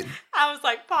You that. did. I was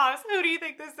like, pause, who do you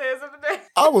think this is in the bed?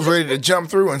 I was ready to jump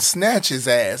through and snatch his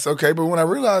ass, okay? But when I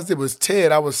realized it was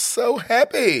Ted, I was so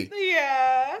happy.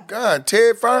 Yeah. God,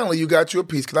 Ted, finally you got you a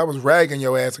piece because I was ragging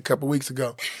your ass a couple weeks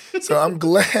ago. So I'm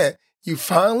glad you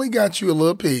finally got you a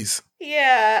little piece.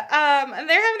 Yeah. And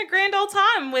they're having a grand old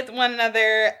time with one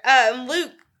another.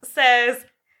 Luke says,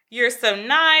 you're so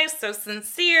nice, so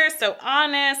sincere, so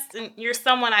honest, and you're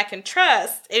someone I can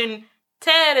trust. And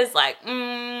Ted is like,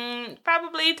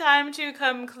 probably time to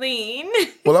come clean.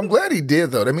 Well, I'm glad he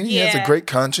did, though. I mean, he has a great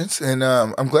conscience, and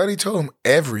I'm glad he told him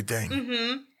everything.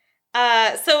 Mm-hmm.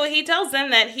 So he tells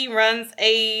them that he runs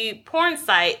a porn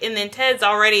site, and then Ted's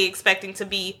already expecting to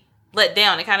be let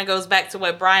down. It kind of goes back to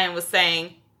what Brian was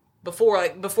saying before.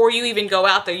 Like, before you even go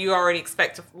out there, you already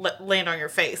expect to land on your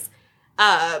face.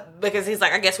 Because he's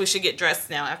like, I guess we should get dressed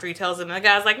now, after he tells him. And the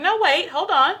guy's like, no, wait, hold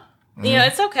on. Mm-hmm. You know,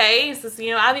 it's okay. He says,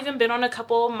 you know, I've even been on a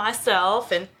couple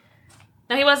myself. And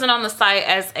now he wasn't on the site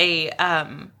as a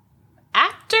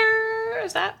actor.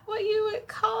 Is that what you would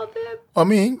call them? I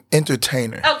mean,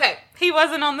 entertainer. Okay. He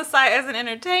wasn't on the site as an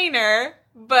entertainer,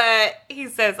 but he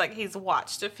says, like, he's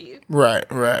watched a few. Right.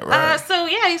 So,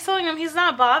 yeah, he's telling him he's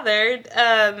not bothered.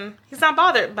 He's not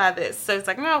bothered by this. So, it's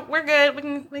like, no, we're good. We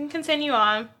can continue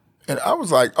on. And I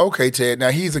was like, okay, Ted,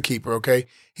 now he's a keeper, okay?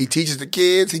 He teaches the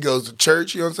kids. He goes to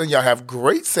church. You know what I'm saying? Y'all have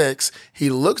great sex. He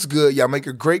looks good. Y'all make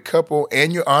a great couple.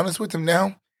 And you're honest with him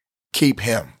now. Keep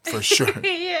him, for sure.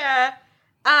 Yeah.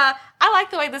 I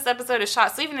like the way this episode is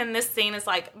shot. So even in this scene, it's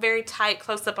like very tight,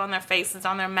 close up on their faces,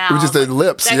 on their mouths. It was just their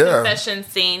lips, that yeah. confession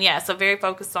scene, yeah. So very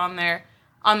focused on their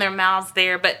mouths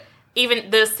there. But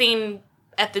even the scene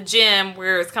at the gym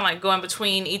where it's kind of like going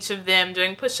between each of them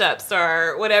doing push-ups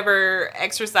or whatever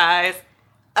exercise.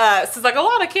 So it's like a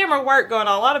lot of camera work going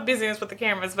on, a lot of busyness with the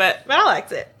cameras. But I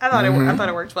liked it. I thought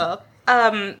it worked well.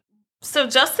 So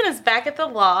Justin is back at the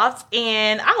loft,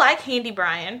 and I like Handy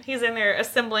Brian. He's in there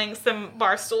assembling some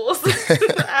bar stools.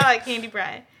 I like Handy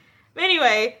Brian. But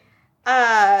anyway,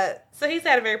 so he's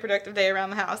had a very productive day around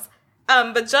the house.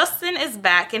 But Justin is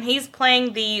back, and he's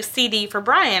playing the CD for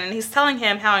Brian, and he's telling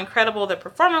him how incredible the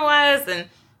performer was and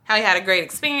how he had a great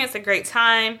experience, a great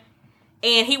time.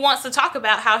 And he wants to talk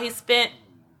about how he spent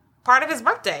part of his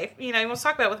birthday. You know, he wants to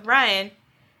talk about it with Brian.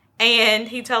 And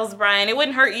he tells Brian, it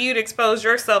wouldn't hurt you to expose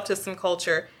yourself to some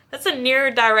culture. That's a near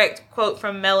direct quote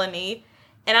from Melanie.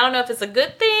 And I don't know if it's a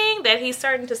good thing that he's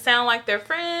starting to sound like they're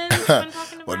friends when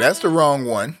talking to Well, Brian. that's the wrong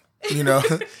one. You know,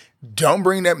 don't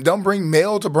bring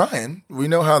Mel to Brian. We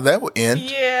know how that will end.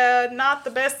 Yeah, not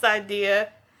the best idea.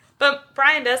 But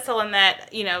Brian does tell him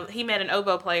that, you know, he met an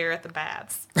oboe player at the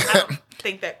baths. I don't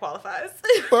think that qualifies.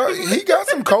 Well, he got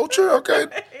some culture, okay?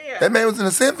 Yeah. That man was in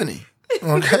a symphony,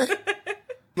 okay?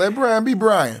 Let Brian be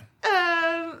Brian.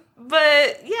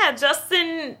 But yeah,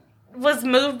 Justin was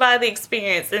moved by the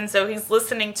experience, and so he's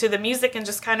listening to the music and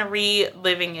just kind of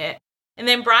reliving it. And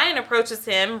then Brian approaches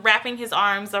him, wrapping his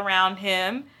arms around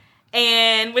him,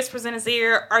 and whispers in his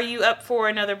ear, "Are you up for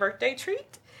another birthday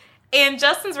treat?" And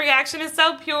Justin's reaction is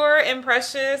so pure and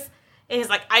precious. And he's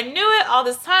like, "I knew it all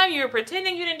this time. You were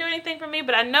pretending you didn't do anything for me,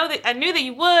 but I knew that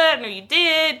you would. I knew you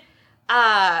did."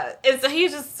 And so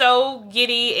he's just so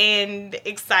giddy and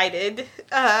excited.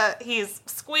 He's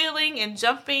squealing and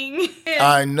jumping.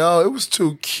 I know. It was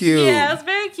too cute. Yeah, it was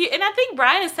very cute. And I think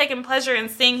Brian is taking pleasure in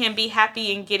seeing him be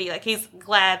happy and giddy. Like, he's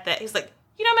glad that he's like,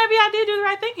 you know, maybe I did do the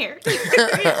right thing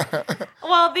here.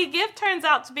 Well, the gift turns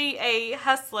out to be a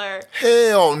hustler.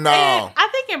 Hell no. And I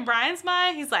think in Brian's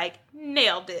mind, he's like,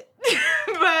 nailed it.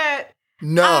 But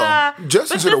no.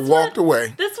 Justin should have walked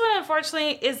away. This one,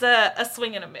 unfortunately, is a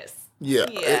swing and a miss.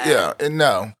 Yeah. And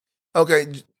no.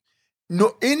 Okay.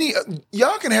 No,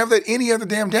 y'all can have that any other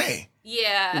damn day.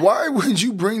 Yeah. Why would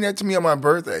you bring that to me on my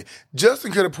birthday?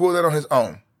 Justin could have pulled that on his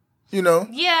own. You know?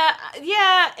 Yeah.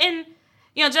 And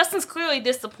you know, Justin's clearly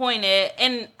disappointed,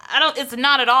 and it's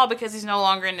not at all because he's no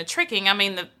longer into tricking. I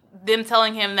mean, them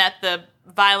telling him that the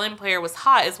violin player was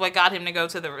hot is what got him to go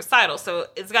to the recital. So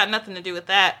it's got nothing to do with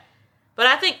that. But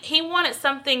I think he wanted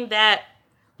something that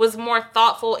was more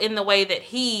thoughtful in the way that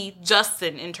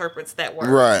Justin, interprets that word.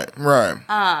 Right.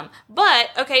 But,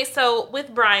 okay, so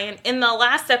with Brian, in the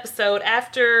last episode,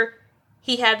 after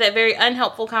he had that very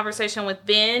unhelpful conversation with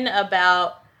Ben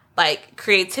about, like,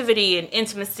 creativity and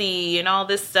intimacy and all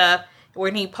this stuff,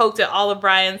 when he poked at all of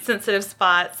Brian's sensitive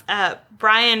spots,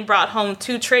 Brian brought home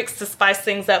 2 tricks to spice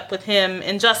things up with him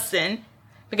and Justin,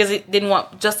 because he didn't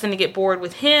want Justin to get bored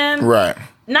with him. Right.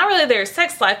 Not really their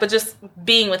sex life, but just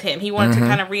being with him. He wanted to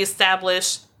kind of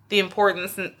reestablish the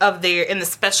importance of and the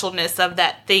specialness of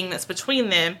that thing that's between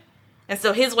them. And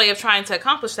so his way of trying to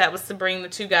accomplish that was to bring the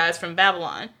 2 guys from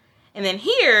Babylon. And then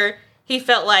here, he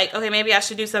felt like, okay, maybe I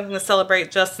should do something to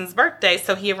celebrate Justin's birthday.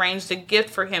 So he arranged a gift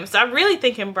for him. So I really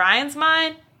think in Brian's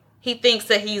mind, he thinks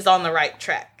that he's on the right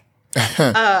track.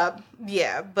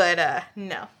 Yeah, but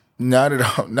no. Not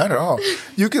at all.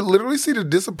 You could literally see the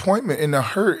disappointment and the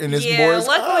hurt in this boy's eyes. Yeah,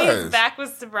 luckily his back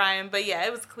was to Brian, but yeah,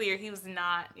 it was clear he was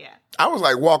not, I was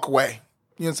like, walk away.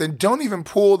 You know what I'm saying? Don't even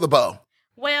pull the bow.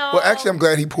 Well, actually, I'm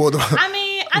glad he pulled the bow. I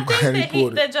mean, I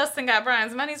think that Justin got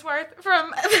Brian's money's worth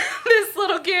from this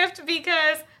little gift,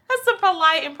 because that's a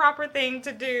polite and proper thing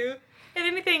to do. And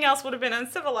anything else would have been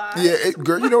uncivilized. Yeah,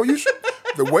 girl, you know,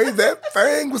 The way that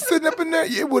thing was sitting up in there,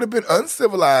 it would have been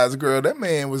uncivilized, girl. That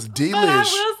man was delish. But I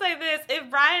will say this. If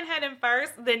Brian had him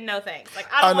first, then no thanks. Like,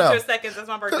 I don't want your seconds as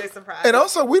my birthday surprise. And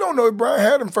also, we don't know if Brian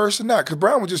had him first or not, because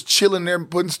Brian was just chilling there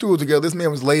putting stools together. This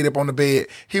man was laid up on the bed.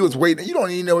 He was waiting. You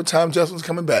don't even know what time Justin was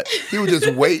coming back. He was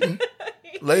just waiting,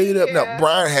 laid up. No,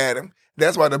 Brian had him.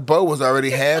 That's why the bow was already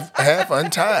half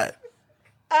untied.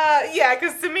 Yeah,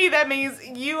 because to me that means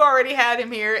you already had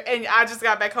him here, and I just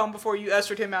got back home before you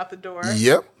ushered him out the door.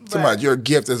 Yep. Somebody, your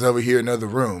gift is over here in another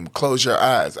room. Close your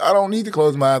eyes. I don't need to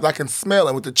close my eyes. I can smell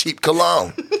it with the cheap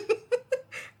cologne.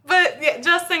 But yeah,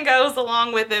 Justin goes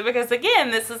along with it because,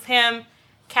 again, this is him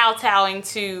kowtowing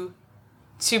to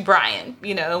Brian,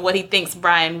 what he thinks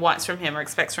Brian wants from him or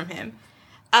expects from him.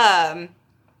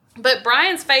 But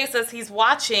Brian's face as he's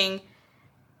watching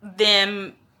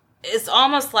them, it's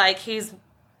almost like he's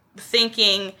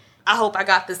thinking, I hope I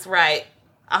got this right.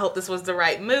 I hope this was the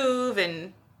right move.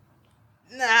 And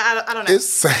I don't know. It's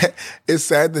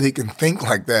sad that he can think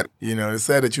like that. It's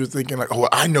sad that you're thinking like, oh,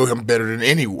 I know him better than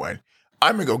anyone.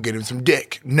 I'm going to go get him some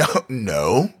dick.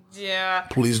 No. Yeah.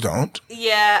 Please don't.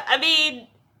 Yeah. I mean,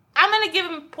 I'm going to give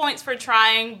him points for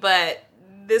trying, but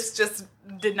this just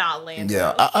did not land.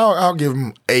 Yeah. I'll give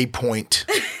him a point.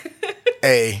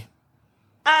 A.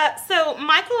 So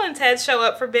Michael and Ted show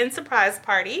up for Ben's surprise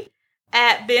party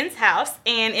at Ben's house,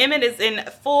 and Emmett is in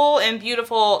full and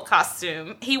beautiful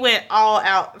costume. He went all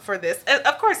out for this.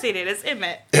 Of course he did. It's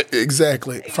Emmett.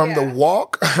 Exactly. From the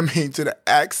walk, to the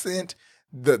accent,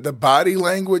 the body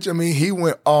language, he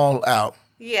went all out.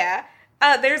 Yeah.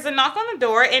 There's a knock on the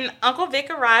door, and Uncle Vic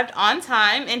arrived on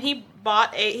time, and he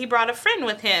brought a friend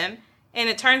with him. And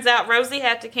it turns out Rosie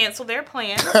had to cancel their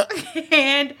plans,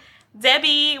 and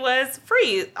Debbie was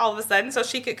free all of a sudden, so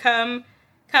she could come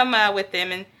with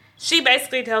them. And she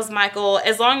basically tells Michael,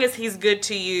 as long as he's good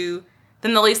to you,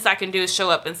 then the least I can do is show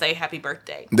up and say happy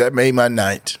birthday. That made my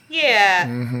night. Yeah.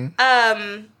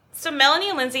 Mm-hmm. So Melanie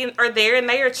and Lindsay are there, and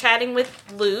they are chatting with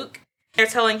Luke. They're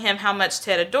telling him how much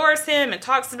Ted adores him and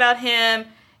talks about him.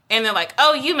 And they're like,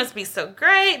 oh, you must be so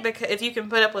great because if you can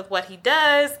put up with what he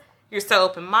does. You're so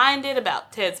open-minded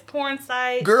about Ted's porn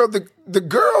site. Girl, the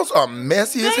girls are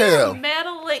messy as hell.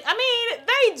 Meddling.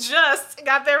 They just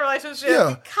got their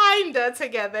relationship kinda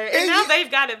together, and now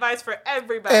they've got advice for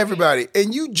everybody. Everybody,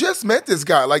 and you just met this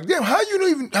guy. Like, damn, how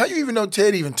you even know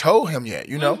Ted even told him yet?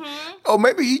 Mm-hmm. Oh,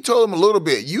 maybe he told him a little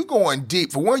bit. You going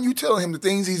deep. For one, you telling him the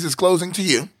things he's disclosing to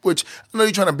you, which I know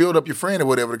you're trying to build up your friend or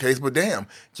whatever the case. But damn,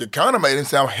 you kind of made him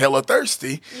sound hella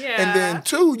thirsty. Yeah. And then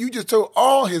two, you just told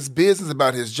all his business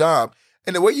about his job.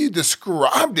 And the way you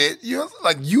described it,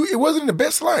 it wasn't in the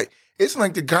best light. It's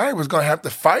like the guy was going to have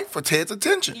to fight for Ted's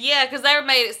attention. Yeah, because they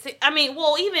made it...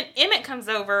 even Emmett comes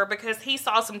over because he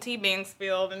saw some tea being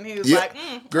spilled, and he was like,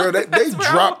 Girl, they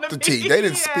dropped the tea. They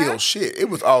didn't spill shit. It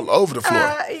was all over the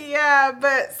floor.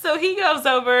 But so he goes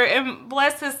over, and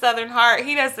bless his southern heart,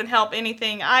 he doesn't help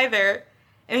anything either.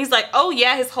 And he's like, oh,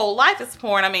 yeah, his whole life is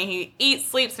porn. He eats,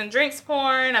 sleeps, and drinks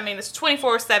porn. It's a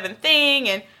 24/7 thing,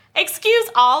 and excuse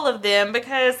all of them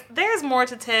because there's more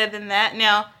to Ted than that.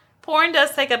 Now, porn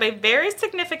does take up a very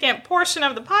significant portion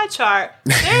of the pie chart.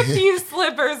 There are a few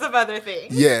slivers of other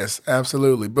things. Yes,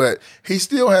 absolutely. But he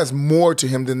still has more to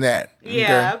him than that.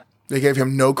 Yeah. Okay? They gave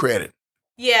him no credit.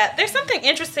 Yeah, there's something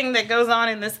interesting that goes on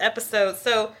in this episode.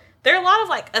 So there are a lot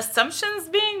of assumptions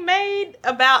being made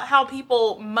about how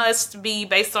people must be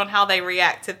based on how they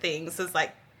react to things. It's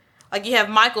like you have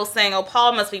Michael saying, oh,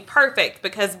 Paul must be perfect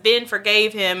because Ben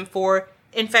forgave him for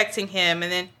infecting him. And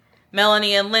then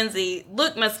Melanie and Lindsay,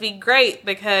 Luke must be great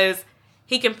because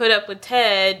he can put up with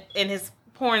Ted in his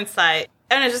porn site.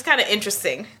 And it's just kind of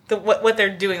interesting what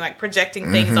they're doing, projecting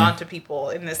things onto people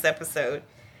in this episode.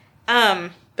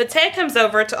 But Ted comes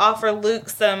over to offer Luke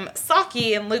some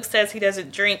sake, and Luke says he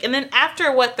doesn't drink. And then after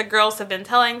what the girls have been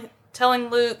telling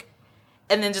Luke,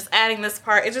 and then just adding this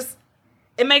part,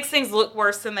 it makes things look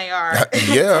worse than they are.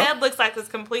 Yeah. Ted looks like this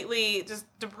completely just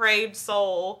depraved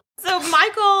soul. So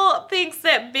Michael thinks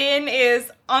that Ben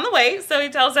is on the way, so he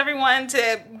tells everyone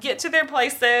to get to their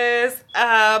places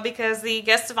because the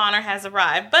guest of honor has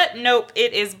arrived. But nope,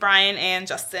 it is Brian and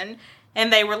Justin.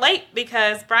 And they were late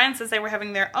because Brian says they were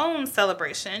having their own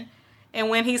celebration. And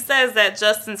when he says that,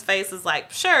 Justin's face is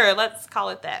like, sure, let's call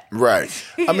it that. Right.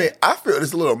 I feel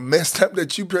it's a little messed up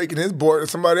that you breaking his board at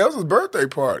somebody else's birthday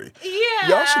party. Yeah.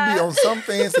 Y'all should be on some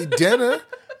fancy dinner,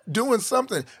 doing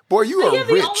something. Boy, you are rich.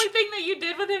 The only thing that you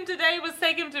did with him today was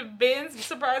take him to Ben's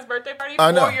surprise birthday party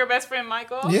for your best friend,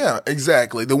 Michael. Yeah,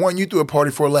 exactly. The one you threw a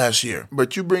party for last year.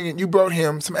 But you brought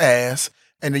him some ass,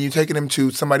 and then you're taking him to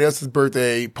somebody else's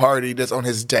birthday party that's on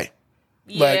his day.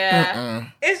 Yeah.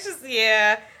 It's just,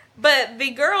 yeah. But the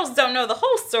girls don't know the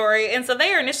whole story, and so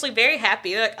they are initially very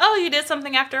happy. They're like, oh, you did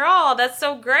something after all. That's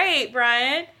so great,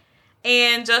 Brian.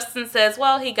 And Justin says,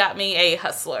 well, he got me a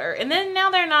hustler. And then now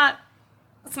they're not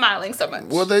smiling so much.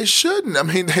 Well, they shouldn't. I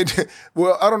mean,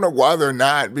 well, I don't know why they're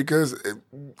not, because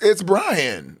it's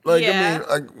Brian. Like, Yeah.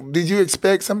 I mean, did you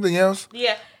expect something else?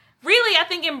 Yeah. Really, I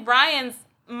think in Brian's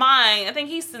mind, I think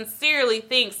he sincerely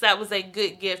thinks that was a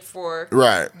good gift for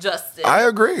Right. Justin. I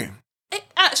agree.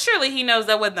 Surely he knows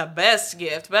that wasn't the best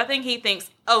gift, but I think he thinks,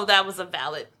 oh, that was a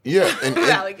valid, Yeah.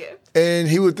 valid gift. And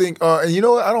he would think, and you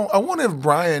know what? I wonder if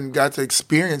Brian got to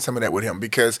experience some of that with him,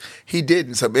 because he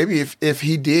didn't. So maybe if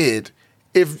he did,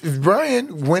 if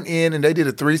Brian went in and they did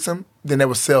a threesome, then that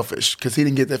was selfish, because he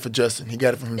didn't get that for Justin. He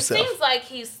got it from It himself. seems like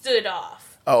he stood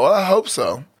off. Oh, well, I hope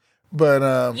so. But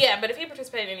Yeah, but if he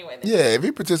participated anyway, then yeah, if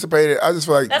he participated, I just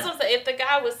feel like that's what I'm saying. If the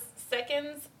guy was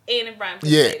seconds and if Brian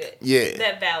Yeah, participated, yeah.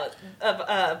 that valid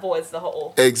avoids the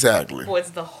whole exactly.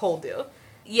 deal.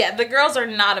 Yeah, the girls are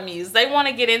not amused. They want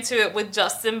to get into it with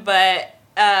Justin, but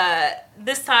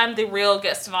this time the real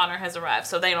guest of honor has arrived,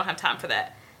 so they don't have time for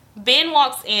that. Ben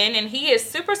walks in and he is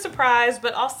super surprised,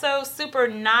 but also super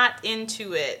not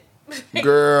into it.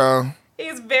 Girl,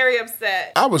 He's very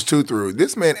upset. I was too through.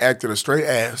 This man acted a straight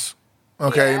ass.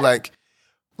 Okay, Yeah.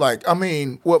 like I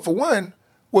mean, well, for one,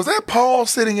 was that Paul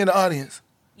sitting in the audience?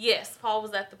 Yes, Paul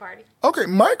was at the party. Okay,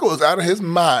 Michael is out of his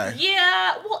mind.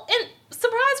 Yeah, well, and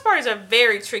surprise parties are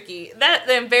very tricky.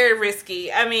 They're very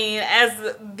risky. I mean,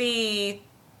 as the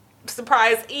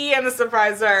surprisee and the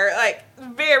surpriser, like,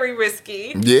 very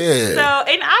risky. Yeah.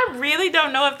 So, and I really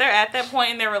don't know if they're at that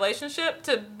point in their relationship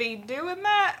to be doing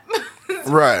that.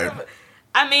 Right.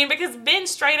 I mean, because Ben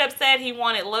straight up said he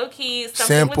wanted low-key something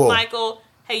Simple. with Michael.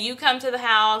 Hey, you come to the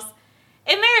house.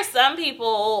 And there are some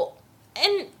people,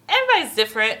 and everybody's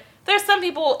different. There's some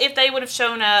people, if they would have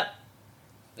shown up,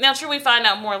 now true, we find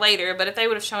out more later, but if they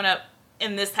would have shown up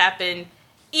and this happened,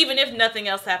 even if nothing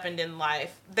else happened in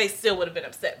life, they still would have been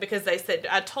upset because they said,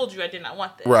 I told you I did not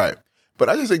want this. Right. But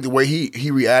I just think the way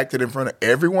he reacted in front of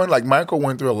everyone, like Michael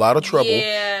went through a lot of trouble.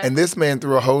 Yeah. And this man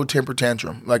threw a whole temper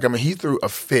tantrum. Like, I mean, he threw a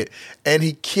fit. And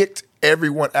he kicked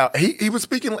everyone out. He was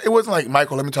speaking, it wasn't like,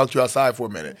 Michael, let me talk to you outside for a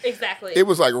minute. Exactly. It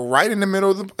was like right in the middle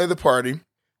of the party.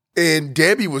 And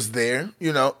Debbie was there,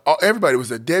 you know. Everybody was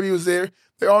there. Debbie was there.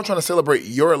 They're all trying to celebrate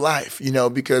your life, you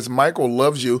know, because Michael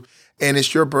loves you and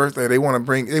it's your birthday. They want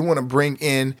to bring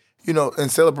in, you know, and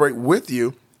celebrate with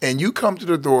you. And you come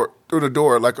through the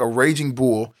door like a raging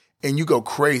bull and you go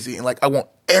crazy. And like, I want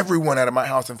everyone out of my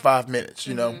house in 5 minutes,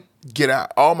 you know, get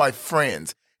out. All my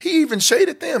friends. He even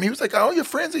shaded them. He was like, all your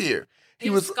friends are here. he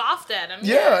was scoffed at him.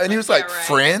 Yeah. And he was like, yeah, right.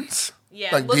 friends? Yeah,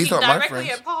 Like, looking these aren't my directly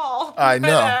friends. at Paul. I know.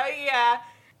 Yeah.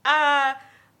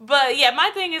 But yeah,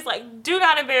 my thing is like, do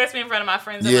not embarrass me in front of my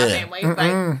friends and my Yeah. family.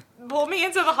 Like, pull me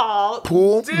into the hall.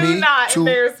 Pull do me not to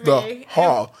embarrass the me.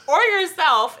 hall. Or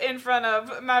yourself in front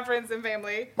of my friends and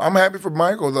family. I'm happy for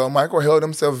Michael, though. Michael held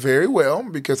himself very well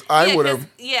because I Yeah, would have, 'cause-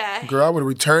 yeah. girl, I would have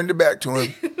returned it back to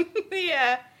him.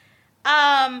 Yeah.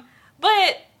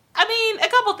 But I mean, a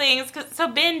couple things. So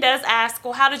Ben does ask,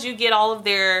 well, how did you get all of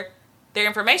their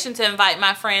information to invite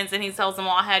my friends? And he tells them,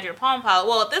 well, I had your Palm Pilot.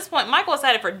 Well, at this point, Michael has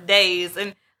had it for days,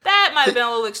 and that might have been a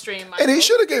little extreme, Michael. And he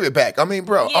should have gave it back. I mean,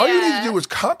 bro, all you need Yeah. to do was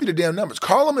copy the damn numbers.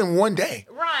 Call them in one day.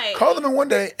 Right. Call them in one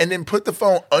day and then put the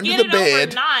phone under Get the it bed.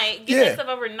 overnight. Get Yeah. that stuff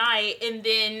overnight, and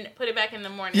then put it back in the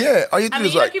morning. Yeah, all you do I mean,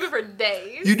 is you like, don't keep it for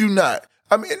days. you do not.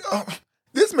 I mean,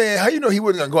 this man, how you know he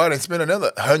wasn't going to go out and spend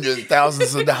another hundreds of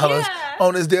thousands of dollars Yeah.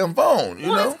 on his damn phone, you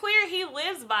well, know? it's clear he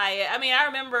lives by it. I mean, I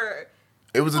remember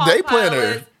It was a Palm day Pilot planner.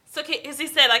 was- So, because he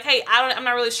said, like, hey, I'm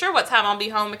not really sure what time I'll be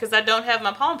home because I don't have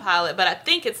my Palm Pilot, but I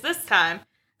think it's this time.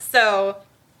 So,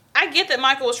 I get that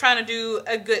Michael was trying to do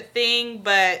a good thing,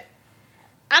 but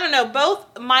I don't know.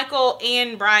 Both Michael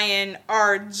and Brian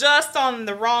are just on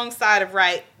the wrong side of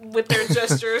right with their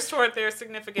gestures toward their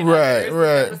significant Right, others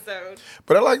right. this episode.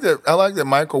 But I like that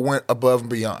Michael went above and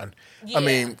beyond. Yeah. I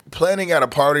mean, planning at a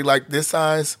party like this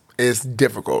size is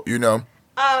difficult, you know?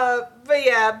 But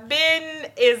yeah,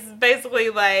 Ben is basically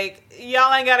like,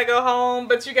 y'all ain't gotta go home,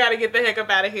 but you gotta get the heck up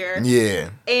out of here. Yeah.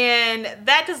 And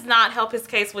that does not help his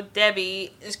case with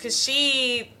Debbie, because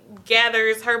she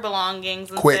gathers her belongings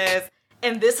and Quick. says,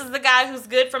 and this is the guy who's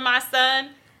good for my son.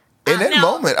 In that Now,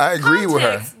 moment, I agree with her.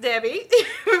 context, Debbie.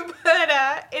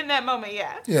 But in that moment,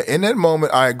 yeah. Yeah, in that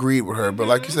moment, I agreed with her. But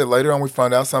like you said, later on, we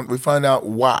find out something. We find out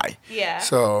why. Yeah.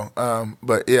 So,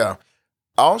 but yeah,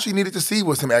 all she needed to see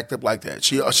was him act up like that.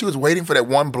 She was waiting for that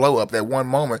one blow up, that one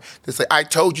moment to say, "I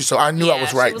told you so. I knew I Yeah, was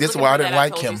she right. was This is looking why I for didn't that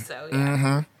like told you him."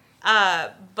 so, yeah.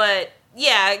 But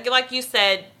yeah, like you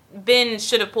said, Ben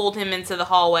should have pulled him into the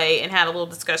hallway and had a little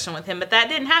discussion with him, but that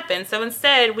didn't happen. So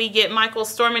instead, we get Michael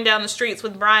storming down the streets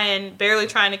with Brian barely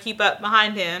trying to keep up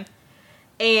behind him.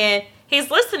 And he's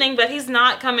listening, but he's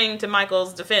not coming to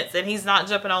Michael's defense, and he's not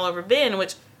jumping all over Ben,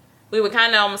 which we would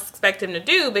kind of almost expect him to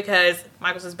do because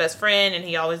Michael's his best friend and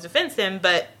he always defends him.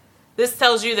 But this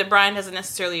tells you that Brian doesn't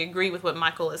necessarily agree with what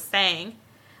Michael is saying.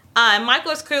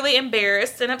 Michael is clearly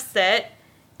embarrassed and upset.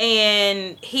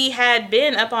 And he had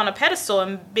Ben up on a pedestal,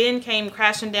 and Ben came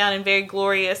crashing down in very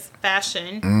glorious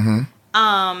fashion.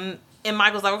 Mm-hmm. And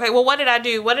Michael's like, okay, well, what did I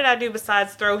do? What did I do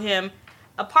besides throw him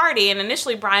a party? And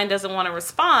initially, Brian doesn't want to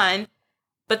respond.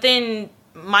 But then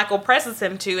Michael presses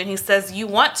him to, and he says, you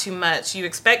want too much. You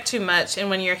expect too much.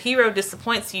 And when your hero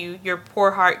disappoints you, your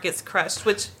poor heart gets crushed.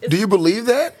 Which Do you believe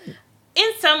that? In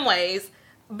some ways,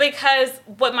 because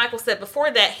what Michael said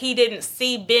before that, he didn't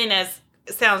see Ben as...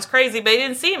 It sounds crazy, but he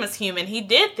didn't see him as human. He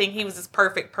did think he was this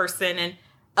perfect person and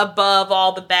above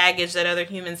all the baggage that other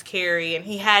humans carry, and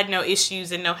he had no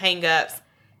issues and no hang-ups.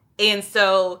 And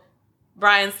so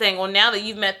Brian's saying, well, now that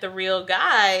you've met the real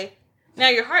guy, now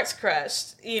your heart's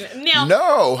crushed. You know,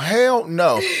 No, hell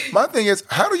no. My thing is,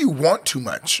 how do you want too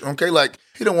much? Okay, like,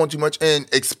 he don't want too much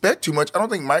and expect too much. I don't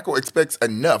think Michael expects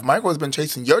enough. Michael has been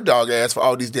chasing your dog ass for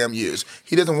all these damn years.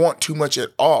 He doesn't want too much at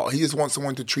all. He just wants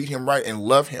someone to treat him right and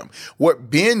love him.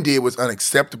 What Ben did was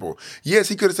unacceptable. Yes,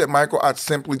 he could have said, Michael, I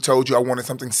simply told you I wanted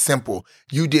something simple.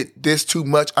 You did this too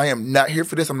much. I am not here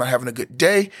for this. I'm not having a good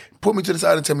day. Put me to the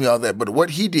side and tell me all that. But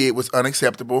what he did was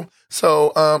unacceptable.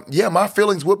 So, yeah, my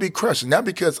feelings would be crushed. Not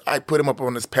because I put him up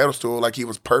on this pedestal like he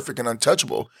was perfect and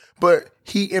untouchable, but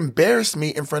he embarrassed me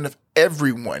in front of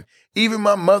everyone. Even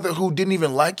my mother, who didn't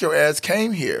even like your ass,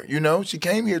 came here. You know, she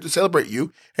came here to celebrate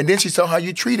you, and then she saw how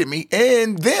you treated me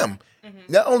and them.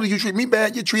 Mm-hmm. Not only did you treat me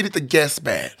bad, you treated the guests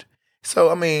bad. So,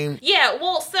 I mean... Yeah,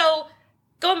 well, so,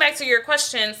 going back to your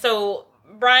question, so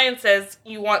Brian says,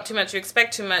 you want too much, you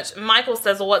expect too much. Michael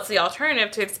says, well, what's the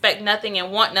alternative to expect nothing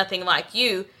and want nothing like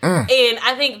you? And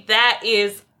I think that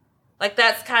is, like,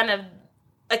 that's kind of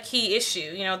a key issue.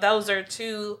 You know, those are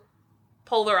two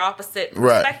polar opposite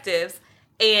perspectives,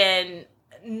 right. And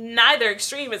neither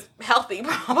extreme is healthy,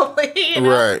 probably. You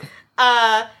know?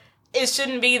 Right. It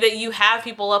shouldn't be that you have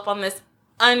people up on this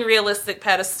unrealistic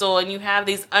pedestal and you have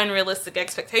these unrealistic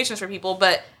expectations for people,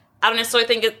 but I don't necessarily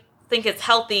think it's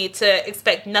healthy to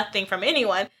expect nothing from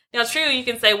anyone. Now, true, you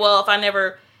can say, well, if I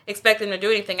never expect them to do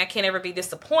anything, I can't ever be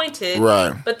disappointed.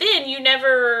 Right. But then you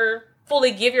never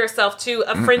fully give yourself to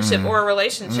a friendship or a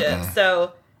relationship.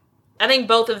 So I think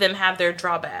both of them have their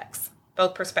drawbacks.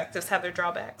 Both perspectives have their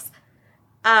drawbacks.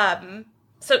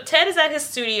 So Ted is at his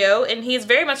studio, and he's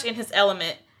very much in his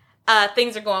element.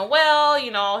 Things are going well.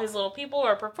 You know, all his little people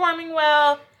are performing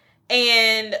well.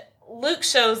 And Luke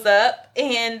shows up,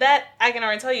 and that, I can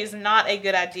already tell you, is not a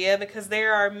good idea because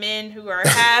there are men who are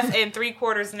half and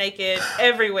 3/4 naked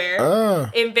everywhere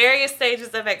in various stages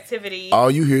of activity. All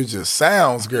you hear is just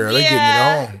sounds, girl. They're getting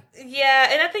it on. Yeah,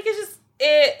 and I think it's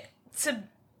just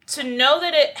to know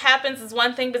that it happens is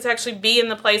one thing, but to actually be in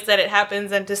the place that it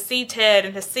happens and to see Ted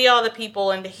and to see all the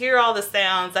people and to hear all the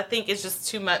sounds, I think is just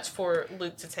too much for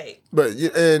Luke to take. But,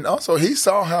 and also, he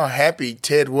saw how happy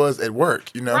Ted was at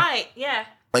work, you know? Right, yeah.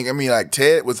 Like, I mean, like,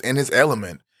 Ted was in his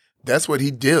element. That's what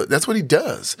he did. That's what he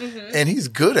does. Mm-hmm. And he's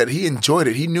good at it. He enjoyed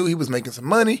it. He knew he was making some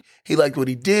money. He liked what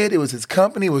he did. It was his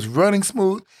company. It was running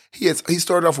smooth. He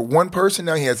started off with one person.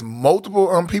 Now he has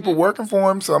multiple people working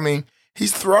for him. So, I mean,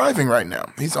 he's thriving right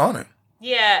now. He's on it.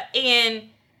 Yeah. And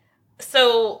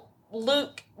so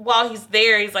Luke, while he's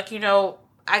there, he's like, you know,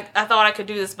 I thought I could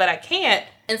do this, but I can't.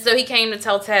 And so he came to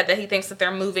tell Ted that he thinks that they're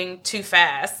moving too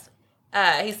fast.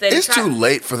 He said it's too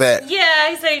late for that. Yeah,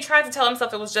 he said he tried to tell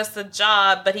himself it was just a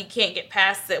job, but he can't get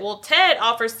past it. Well, Ted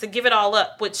offers to give it all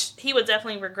up, which he would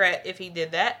definitely regret if he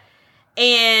did that.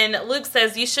 And Luke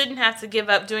says, you shouldn't have to give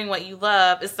up doing what you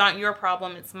love. It's not your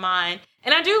problem, it's mine.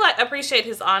 And I do appreciate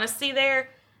his honesty there,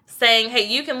 saying, hey,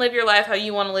 you can live your life how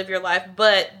you want to live your life,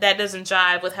 but that doesn't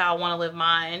jive with how I want to live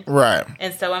mine. Right.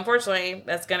 And so, unfortunately,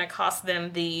 that's going to cost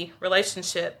them the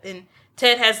relationship. And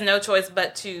Ted has no choice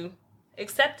but to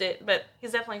accept it, but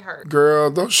he's definitely hurt. Girl,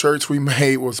 those shirts we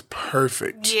made was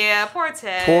perfect. Yeah, poor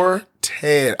Ted. Poor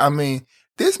Ted. I mean,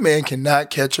 this man cannot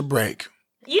catch a break.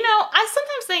 You know, I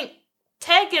sometimes think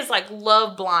Ted gets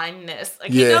love blindness.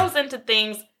 He goes into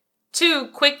things too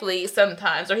quickly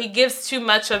sometimes, or he gives too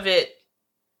much of it.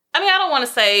 I mean, I don't want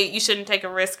to say you shouldn't take a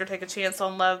risk or take a chance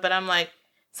on love, but I'm like,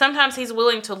 sometimes he's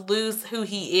willing to lose who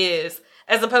he is,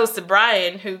 as opposed to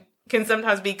Brian, who can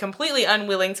sometimes be completely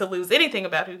unwilling to lose anything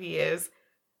about who he is.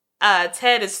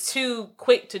 Ted is too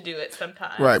quick to do it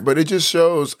sometimes. Right, but it just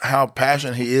shows how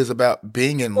passionate he is about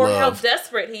being in or love. Or how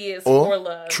desperate he is for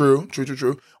love. True.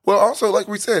 Well, also, like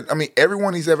we said, I mean,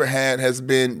 everyone he's ever had has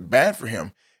been bad for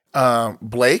him.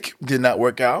 Blake did not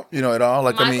work out, at all.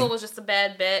 Like Michael was just a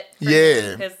bad bet.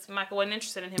 Because Michael wasn't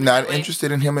interested in him. Not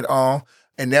interested in him at all.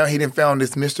 And now he done found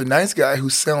this Mr. Nice Guy who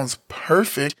sounds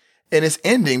perfect, and it's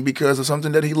ending because of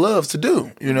something that he loves to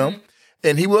do,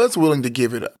 And he was willing to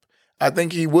give it up. I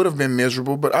think he would have been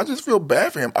miserable, but I just feel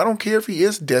bad for him. I don't care if he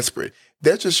is desperate.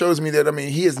 That just shows me that,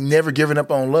 he has never given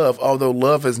up on love, although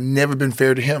love has never been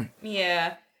fair to him.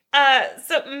 Yeah.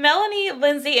 So Melanie,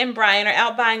 Lindsay, and Brian are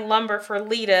out buying lumber for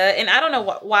Lita, and I don't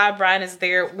know why Brian is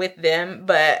there with them,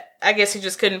 but I guess he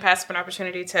just couldn't pass up an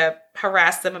opportunity to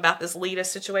harass them about this Lita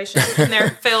situation and their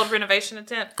failed renovation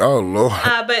attempt. Oh, Lord.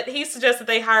 But he suggests that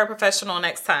they hire a professional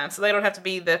next time, so they don't have to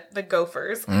be the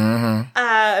gophers.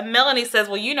 Mm-hmm. Melanie says,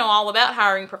 well, you know all about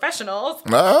hiring professionals.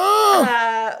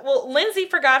 Oh. Well, Lindsay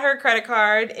forgot her credit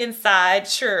card inside.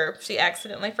 Sure, she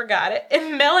accidentally forgot it.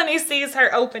 And Melanie sees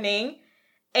her opening,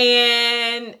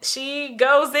 and she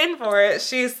goes in for it.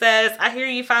 She says, I hear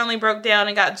you finally broke down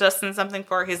and got Justin something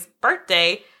for his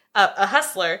birthday, a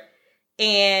Hustler.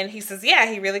 And he says, yeah,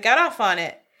 he really got off on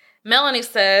it. Melanie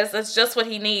says, that's just what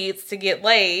he needs to get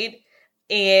laid.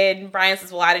 And Brian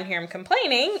says, well, I didn't hear him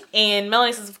complaining. And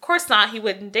Melanie says, of course not. He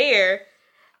wouldn't dare.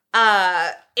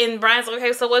 And Brian's like,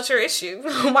 okay, so what's your issue?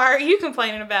 Why are you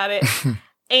complaining about it?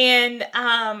 And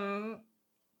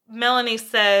Melanie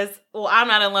says, well, I'm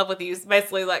not in love with you. It's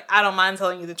basically like, I don't mind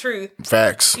telling you the truth.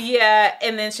 Facts. Yeah.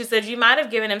 And then she said, you might have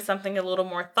given him something a little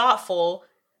more thoughtful.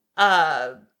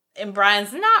 And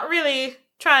Brian's not really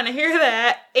trying to hear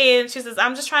that. And she says,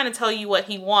 I'm just trying to tell you what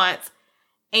he wants.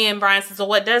 And Brian says, well,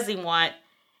 what does he want?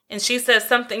 And she says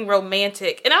something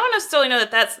romantic. And I don't necessarily know that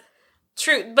that's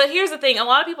true. But here's the thing. A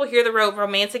lot of people hear the word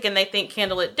romantic and they think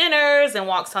candlelit dinners and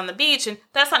walks on the beach. And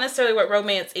that's not necessarily what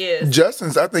romance is.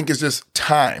 Justin's, I think, is just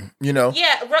time, Yeah,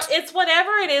 it's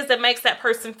whatever it is that makes that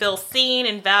person feel seen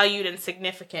and valued and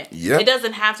significant. Yep. It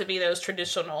doesn't have to be those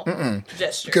traditional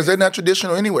gestures. Because they're not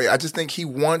traditional anyway. I just think he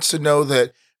wants to know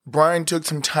that Brian took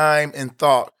some time and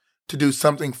thought to do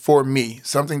something for me,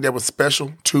 something that was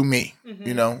special to me,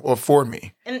 or for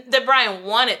me. And that Brian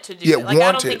wanted to do it. Like,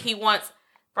 I don't think he wants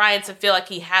Brian to feel like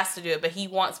he has to do it, but he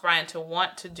wants Brian to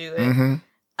want to do it. Mm-hmm.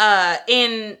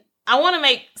 And I want to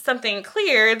make something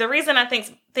clear. The reason I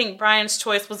think Brian's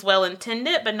choice was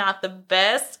well-intended, but not the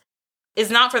best, is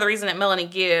not for the reason that Melanie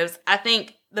gives. I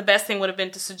think the best thing would have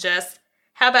been to suggest,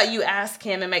 how about you ask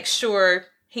him and make sure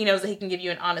he knows that he can give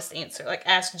you an honest answer. Like,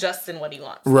 ask Justin what he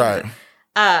wants. Right.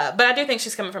 But I do think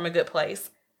she's coming from a good place.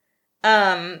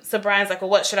 So Brian's like, well,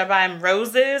 what, should I buy him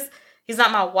roses? He's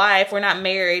not my wife. We're not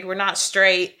married. We're not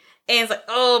straight. And it's like,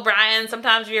 oh, Brian,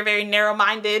 sometimes you're very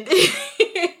narrow-minded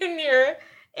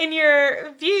in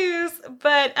your views.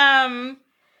 But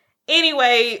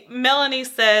anyway, Melanie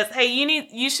says, hey,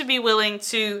 you should be willing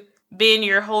to bend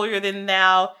your holier than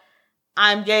thou,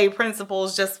 I'm gay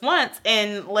principles just once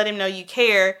and let him know you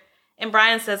care. And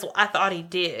Brian says, well, I thought he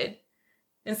did.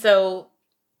 And so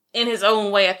in his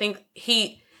own way, I think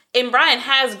Brian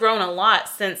has grown a lot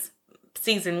since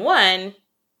season 1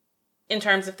 in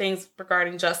terms of things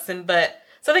regarding Justin. But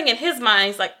so I think in his mind,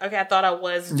 he's like, okay, I thought I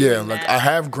was doing that. I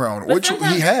have grown, but which he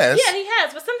has. Yeah, he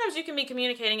has. But sometimes you can be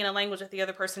communicating in a language that the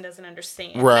other person doesn't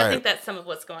understand. Right. And I think that's some of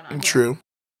what's going on here. True.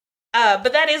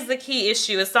 But that is the key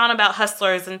issue. It's not about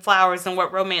hustlers and flowers and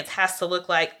what romance has to look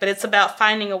like, but it's about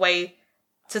finding a way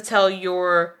to tell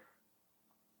your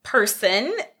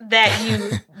person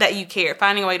that you care,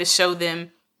 finding a way to show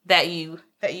them that you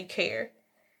care.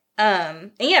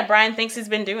 And yeah, Brian thinks he's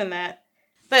been doing that.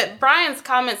 But Brian's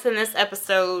comments in this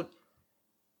episode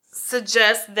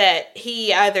suggest that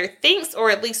he either thinks or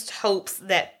at least hopes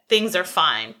that things are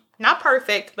fine. Not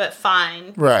perfect, but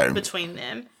fine between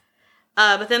them.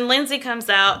 But then Lindsay comes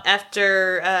out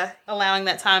after allowing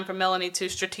that time for Melanie to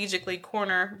strategically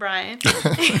corner Brian.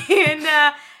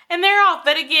 And they're off.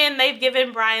 But again, they've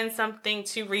given Brian something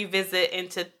to revisit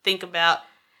and to think about.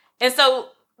 And so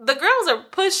the girls are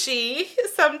pushy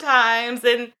sometimes.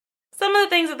 And some of the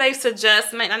things that they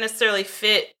suggest might not necessarily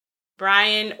fit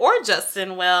Brian or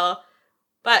Justin well.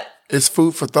 But it's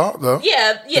food for thought, though.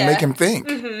 Yeah. To make him think.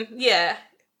 Mm-hmm, yeah.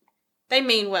 They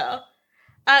mean well.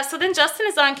 So then Justin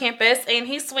is on campus, and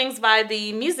he swings by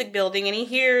the music building, and he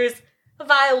hears a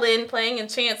violin playing and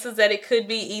chances that it could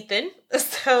be Ethan.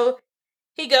 So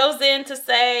he goes in to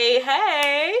say,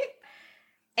 hey.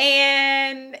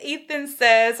 And Ethan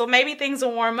says, well, maybe things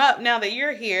will warm up now that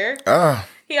you're here.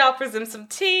 He offers him some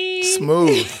tea.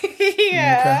 Smooth.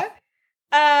 Yeah.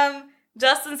 Okay.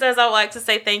 Justin says, I would like to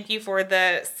say thank you for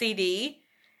the CD.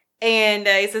 And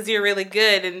he says, you're really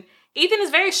good. And Ethan is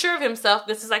very sure of himself.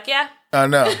 This is like, yeah. I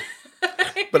know.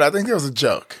 But I think that was a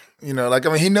joke. You know, like, I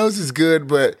mean, he knows he's good,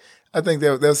 but I think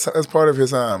that's part of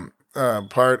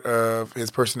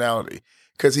his personality.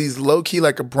 Because he's low-key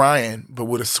like a Brian, but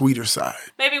with a sweeter side.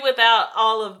 Maybe without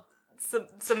all of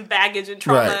some baggage and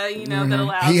trauma, right. That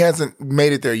allows. He hasn't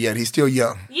made it there yet. He's still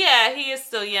young. Yeah, he is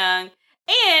still young.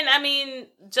 And, I mean,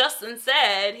 Justin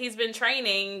said he's been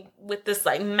training with this,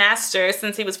 like, master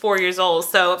since he was 4 years old.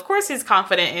 So, of course, he's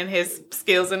confident in his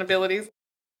skills and abilities.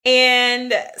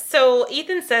 And so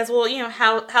Ethan says, well,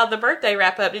 how the birthday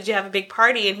wrap up? Did you have a big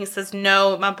party? And he says,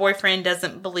 no, my boyfriend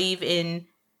doesn't believe in,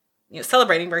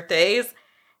 celebrating birthdays.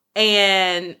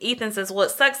 And Ethan says, well,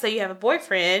 it sucks that you have a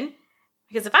boyfriend.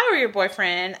 Because if I were your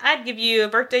boyfriend, I'd give you a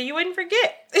birthday you wouldn't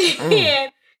forget.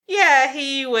 And yeah,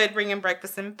 he would bring him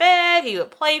breakfast in bed. He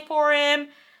would play for him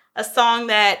a song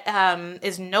that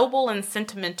is noble and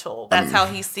sentimental. That's how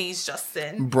he sees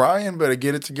Justin. Brian better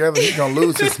get it together. He's going to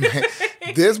lose this man.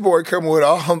 This boy coming with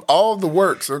all the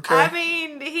works, okay? I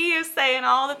mean, he is saying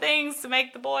all the things to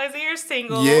make the boy's ears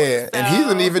tingle. Yeah, and he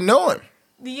doesn't even know him.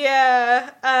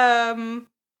 Yeah,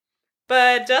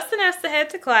 but Justin has to head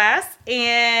to class,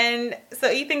 and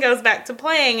so Ethan goes back to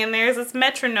playing, and there's this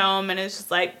metronome, and it's just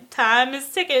like, time is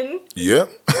ticking. Yep.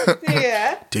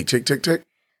 Yeah. Tick, tick, tick, tick.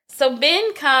 So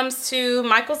Ben comes to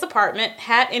Michael's apartment,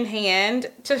 hat in hand,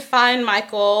 to find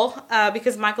Michael,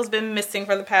 because Michael's been missing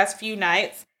for the past few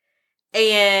nights.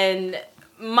 And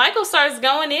Michael starts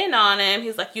going in on him.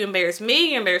 He's like, you embarrassed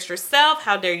me, you embarrassed yourself,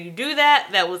 how dare you do that?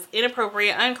 That was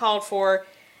inappropriate, uncalled for.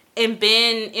 And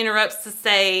Ben interrupts to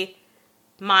say,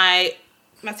 my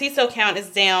T-cell count is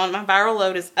down, my viral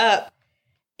load is up.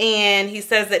 And he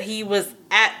says that he was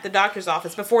at the doctor's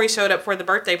office before he showed up for the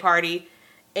birthday party.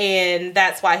 And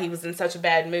that's why he was in such a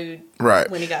bad mood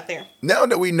when he got there. Now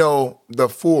that we know the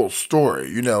full story,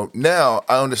 now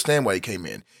I understand why he came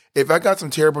in. If I got some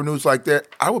terrible news like that,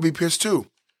 I would be pissed too.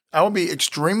 I would be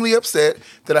extremely upset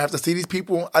that I have to see these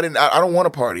people. I don't want to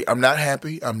party. I'm not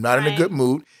happy. I'm not in a good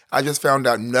mood. I just found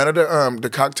out none of the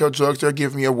cocktail drugs they're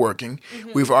giving me are working.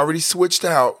 Mm-hmm. We've already switched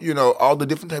out, all the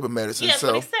different type of medicines. Yeah, that's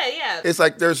what he said, yeah. It's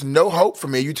like there's no hope for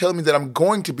me. You telling me that I'm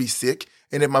going to be sick,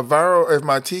 and if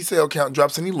my T-cell count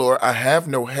drops any lower, I have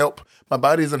no help. My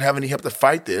body doesn't have any help to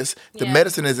fight this. The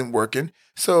medicine isn't working.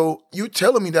 So you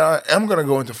telling me that I am going to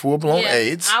go into full-blown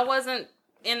AIDS. I wasn't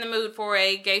in the mood for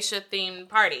a geisha-themed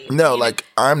party. No,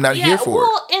 I'm not here for it.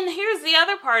 Well, and here's the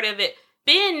other part of it.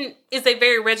 Ben is a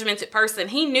very regimented person.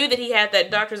 He knew that he had that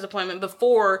doctor's appointment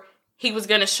before he was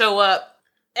going to show up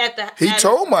at the... He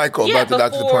told Michael about the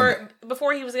doctor's appointment.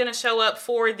 Before he was going to show up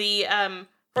for the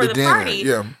dinner, party.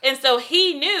 Yeah. And so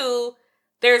he knew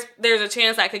there's a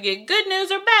chance I could get good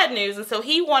news or bad news. And so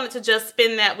he wanted to just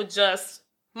spend that with just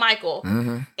Michael.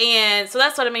 Mm-hmm. And so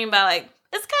that's what I mean by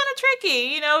it's kind of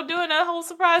tricky, doing a whole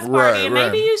surprise party. And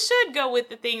maybe you should go with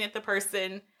the thing that the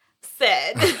person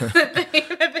said that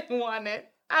they wanted.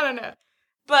 I don't know.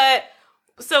 But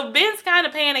so Ben's kind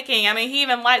of panicking. I mean, he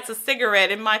even lights a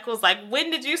cigarette and Michael's like,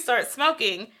 when did you start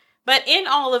smoking? But in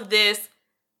all of this,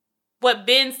 what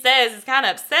Ben says is kind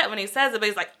of upset when he says it, but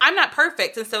he's like, I'm not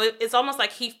perfect. And so it's almost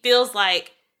like he feels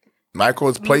like Michael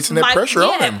is placing that pressure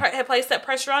on him. Had placed that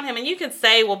pressure on him. And you could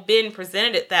say, well, Ben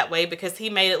presented it that way because he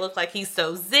made it look like he's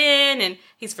so zen and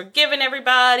he's forgiven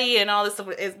everybody and all this stuff.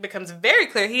 It becomes very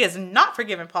clear he has not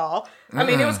forgiven Paul. I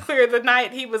mean, it was clear the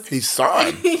night he saw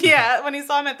him. Yeah, when he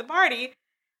saw him at the party.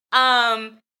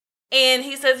 And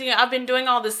he says, I've been doing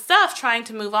all this stuff trying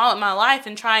to move on with my life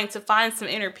and trying to find some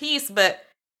inner peace, but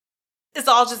it's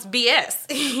all just BS.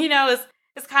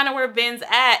 It's kind of where Ben's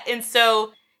at. And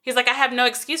so he's like, I have no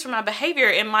excuse for my behavior.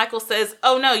 And Michael says,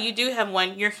 oh, no, you do have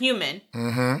one. You're human.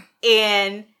 Mm-hmm.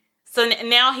 And so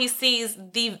now he sees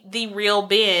the real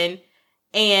Ben,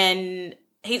 and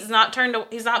he's not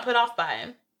put off by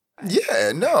him.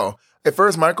 Yeah, no. At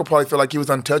first, Michael probably felt like he was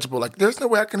untouchable. Like, there's no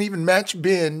way I can even match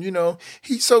Ben.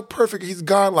 He's so perfect. He's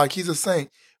godlike. He's a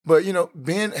saint. But,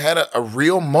 Ben had a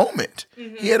real moment.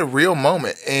 Mm-hmm. He had a real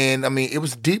moment. And, I mean, it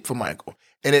was deep for Michael.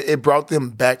 And it brought them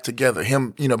back together.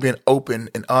 Him, being open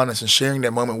and honest and sharing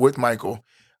that moment with Michael.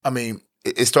 I mean,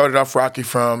 it started off rocky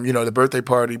from, the birthday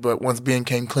party. But once Ben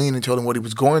came clean and told him what he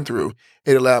was going through,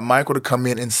 it allowed Michael to come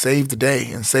in and save the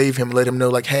day and save him, let him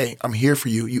know, hey, I'm here for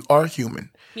you. You are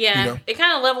human. Yeah, it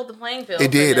kind of leveled the playing field. It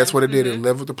did. That's what it did. Mm-hmm. It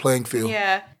leveled the playing field.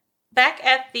 Yeah. Back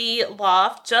at the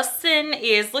loft, Justin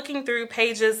is looking through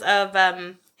pages of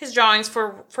his drawings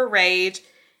for Rage.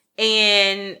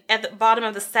 And at the bottom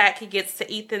of the stack, he gets to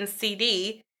Ethan's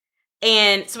CD.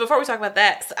 And so before we talk about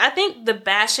that, so I think the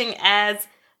bashing adds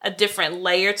a different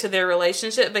layer to their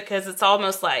relationship, because it's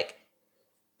almost like,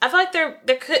 I feel like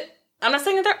there could, I'm not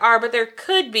saying that there are, but there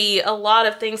could be a lot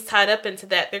of things tied up into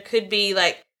that. There could be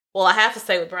like, well, I have to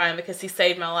stay with Brian because he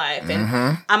saved my life.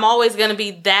 And I'm always going to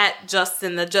be that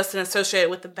Justin, the Justin associated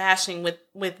with the bashing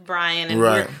with Brian.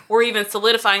 And we're even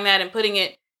solidifying that and putting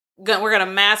it, we're going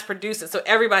to mass produce it. So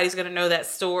everybody's going to know that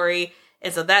story.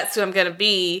 And so that's who I'm going to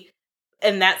be.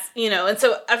 And that's, and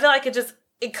so I feel like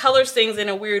it colors things in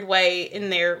a weird way in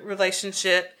their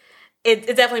relationship. It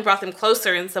definitely brought them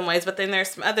closer in some ways, but then there's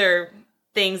some other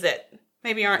things that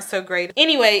maybe aren't so great.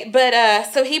 Anyway, but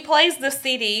so he plays the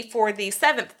CD for the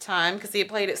 7th time, because he had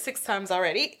played it 6 times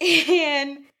already.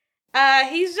 And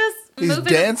he's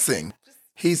dancing.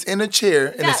 He's in a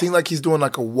chair, and it seems like he's doing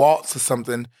like a waltz or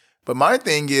something. But my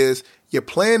thing is, you're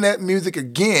playing that music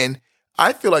again.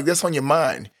 I feel like that's on your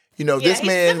mind. This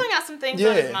man definitely got some things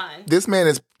on his mind. This man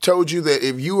has told you that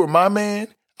if you were my man,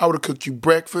 I would have cooked you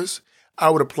breakfast. I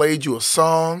would have played you a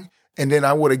song, and then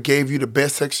I would have gave you the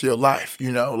best sex of your life.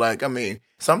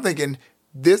 So I'm thinking,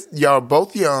 y'all are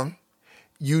both young,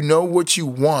 you know what you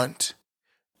want,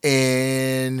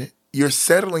 and you're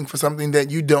settling for something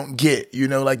that you don't get. You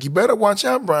better watch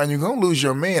out, Brian. You're going to lose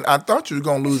your man. I thought you were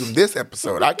going to lose him this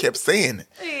episode. I kept saying it.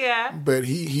 Yeah. But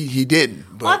he didn't.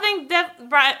 But. Well, I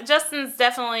think Justin's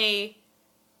definitely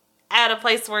at a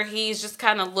place where he's just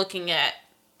kind of looking at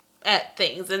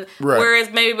things. And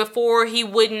whereas maybe before he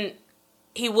wouldn't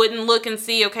look and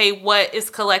see, okay, what is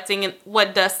collecting and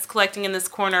what dust is collecting in this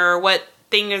corner, or what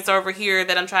thing is over here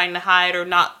that I'm trying to hide or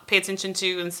not pay attention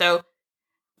to. And so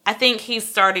I think he's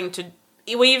starting to,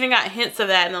 we even got hints of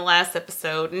that in the last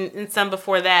episode and some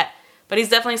before that, but he's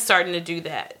definitely starting to do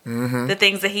that. Mm-hmm. The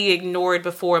things that he ignored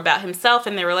before about himself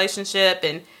and their relationship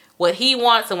and what he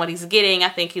wants and what he's getting. I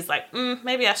think he's like,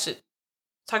 maybe I should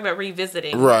talk about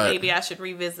revisiting. Right. Maybe I should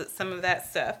revisit some of that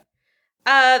stuff.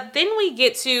 Then we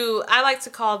get to, I like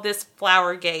to call this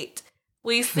Flower Gate.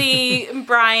 We see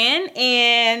Brian,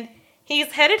 and he's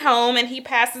headed home, and he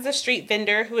passes a street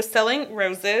vendor who is selling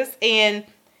roses, and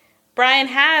Brian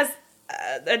has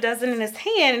a dozen in his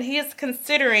hand, and he is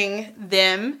considering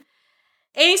them.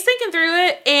 And he's thinking through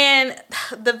it,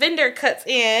 and the vendor cuts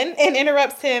in and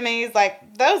interrupts him, and he's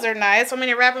like, those are nice. Want me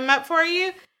to wrap them up for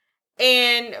you?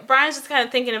 And Brian's just kind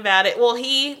of thinking about it. Well,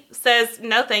 he says,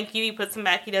 no, thank you. He puts them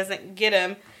back. He doesn't get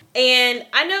them. And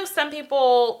I know some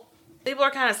people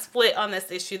are kind of split on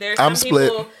this issue. There are some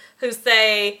people who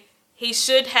say he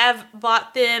should have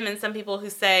bought them, and some people who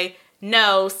say,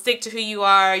 no, stick to who you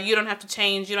are. You don't have to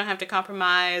change. You don't have to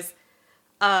compromise.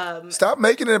 Stop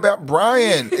making it about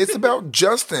Brian. It's about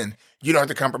Justin. You don't have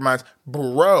to compromise.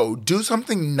 Bro, do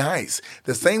something nice.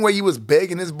 The same way you was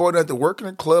begging this boy to have to work in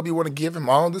a club, you want to give him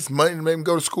all this money to make him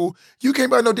go to school. You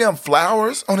can't buy no damn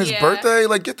flowers on his birthday.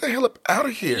 Like, get the hell up out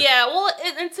of here. Yeah, well,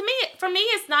 and for me,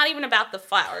 it's not even about the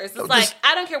flowers. It's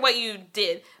I don't care what you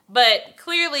did. But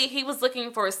clearly, he was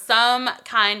looking for some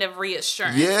kind of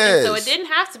reassurance. Yes. And so it didn't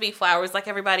have to be flowers like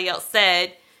everybody else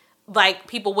said, like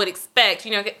people would expect.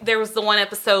 There was the one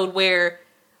episode where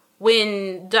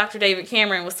when Dr. David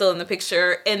Cameron was still in the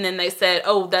picture, and then they said,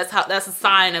 oh, that's a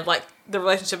sign of like the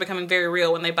relationship becoming very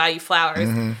real when they buy you flowers.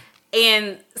 Mm-hmm.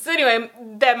 And so anyway,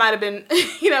 that might have been,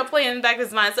 playing in the back of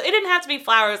his mind. So it didn't have to be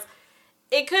flowers.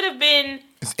 It could have been...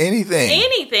 It's anything.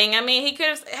 Anything. I mean, he could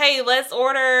have, hey, let's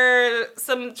order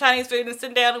some Chinese food and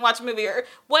sit down and watch a movie, or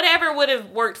whatever would have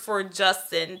worked for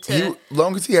Justin. As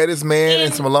long as he had his man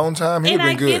and some alone time, he would have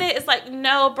been good. And I get it. It's like,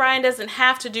 no, Brian doesn't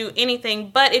have to do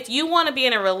anything. But if you want to be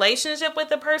in a relationship with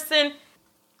the person,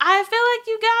 I feel like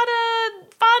you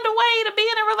gotta find a way to be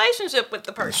in a relationship with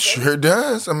the person. It sure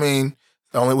does. I mean...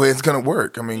 The only way it's going to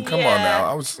work. I mean, come on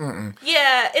now.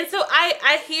 Yeah, and so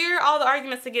I hear all the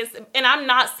arguments against, and I'm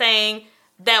not saying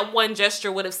that one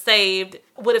gesture would have saved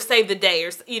the day,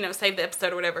 or saved the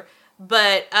episode or whatever.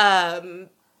 But I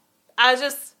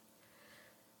just,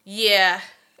 yeah.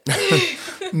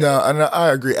 No, I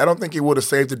agree. I don't think it would have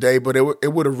saved the day, but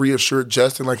it would have reassured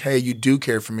Justin, like, hey, you do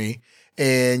care for me,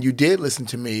 and you did listen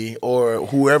to me, or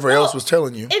whoever else was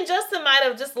telling you. And Justin might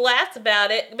have just laughed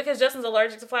about it, because Justin's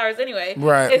allergic to flowers anyway.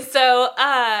 Right. And so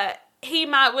he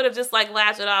would have just like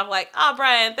laughed it off, like, oh,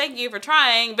 Brian, thank you for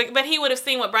trying. But he would have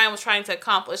seen what Brian was trying to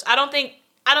accomplish. I don't think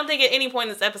at any point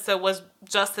in this episode was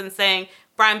Justin saying,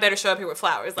 Brian better show up here with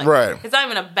flowers. Like, right. It's not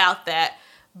even about that.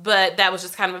 But that was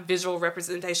just kind of a visual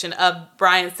representation of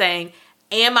Brian saying,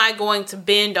 am I going to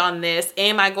bend on this?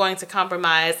 Am I going to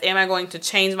compromise? Am I going to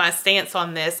change my stance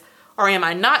on this? Or am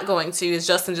I not going to? Is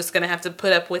Justin just going to have to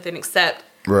put up with and accept,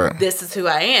 right, this is who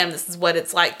I am. This is what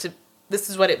it's like this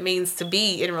is what it means to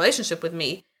be in a relationship with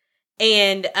me.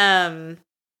 And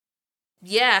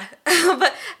Yeah.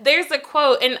 But there's a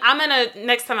quote, and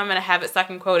next time I'm going to have it so I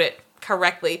can quote it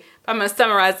correctly. I'm going to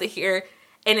summarize it here.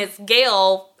 And it's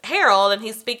Gale Harold, and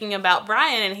he's speaking about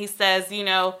Brian, and he says,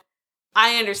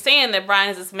 I understand that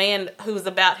Brian is this man who's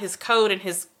about his code and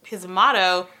his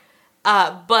motto,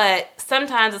 but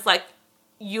sometimes it's like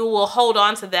you will hold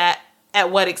on to that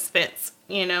at what expense,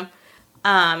 And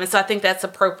so I think that's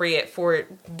appropriate for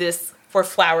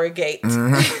Flowergate.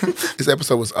 Mm-hmm. This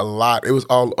episode was a lot. It was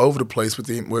all over the place with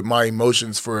my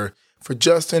emotions for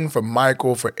Justin, for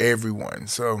Michael, for everyone.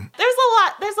 So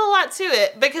there's a lot to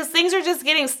it because things are just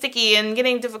getting sticky and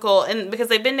getting difficult, and because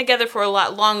they've been together for a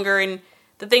lot longer, and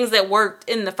the things that worked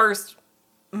in the first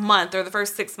month or the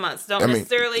first 6 months don't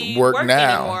necessarily work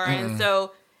now anymore. And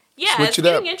so, it's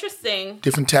getting interesting.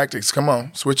 Different tactics. Come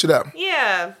on, switch it up.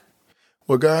 Yeah.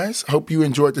 Well, guys, hope you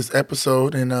enjoyed this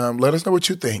episode, and let us know what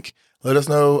you think. Let us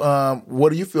know,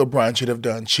 what do you feel Brian should have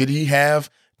done? Should he have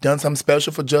done something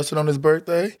special for Justin on his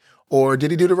birthday? Or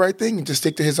did he do the right thing and just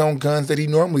stick to his own guns that he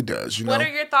normally does, What are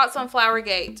your thoughts on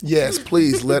Flowergate? Yes,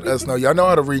 please let us know. Y'all know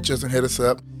how to reach us and hit us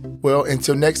up. Well,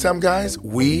 until next time, guys,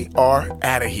 we are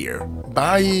out of here.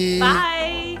 Bye. Bye.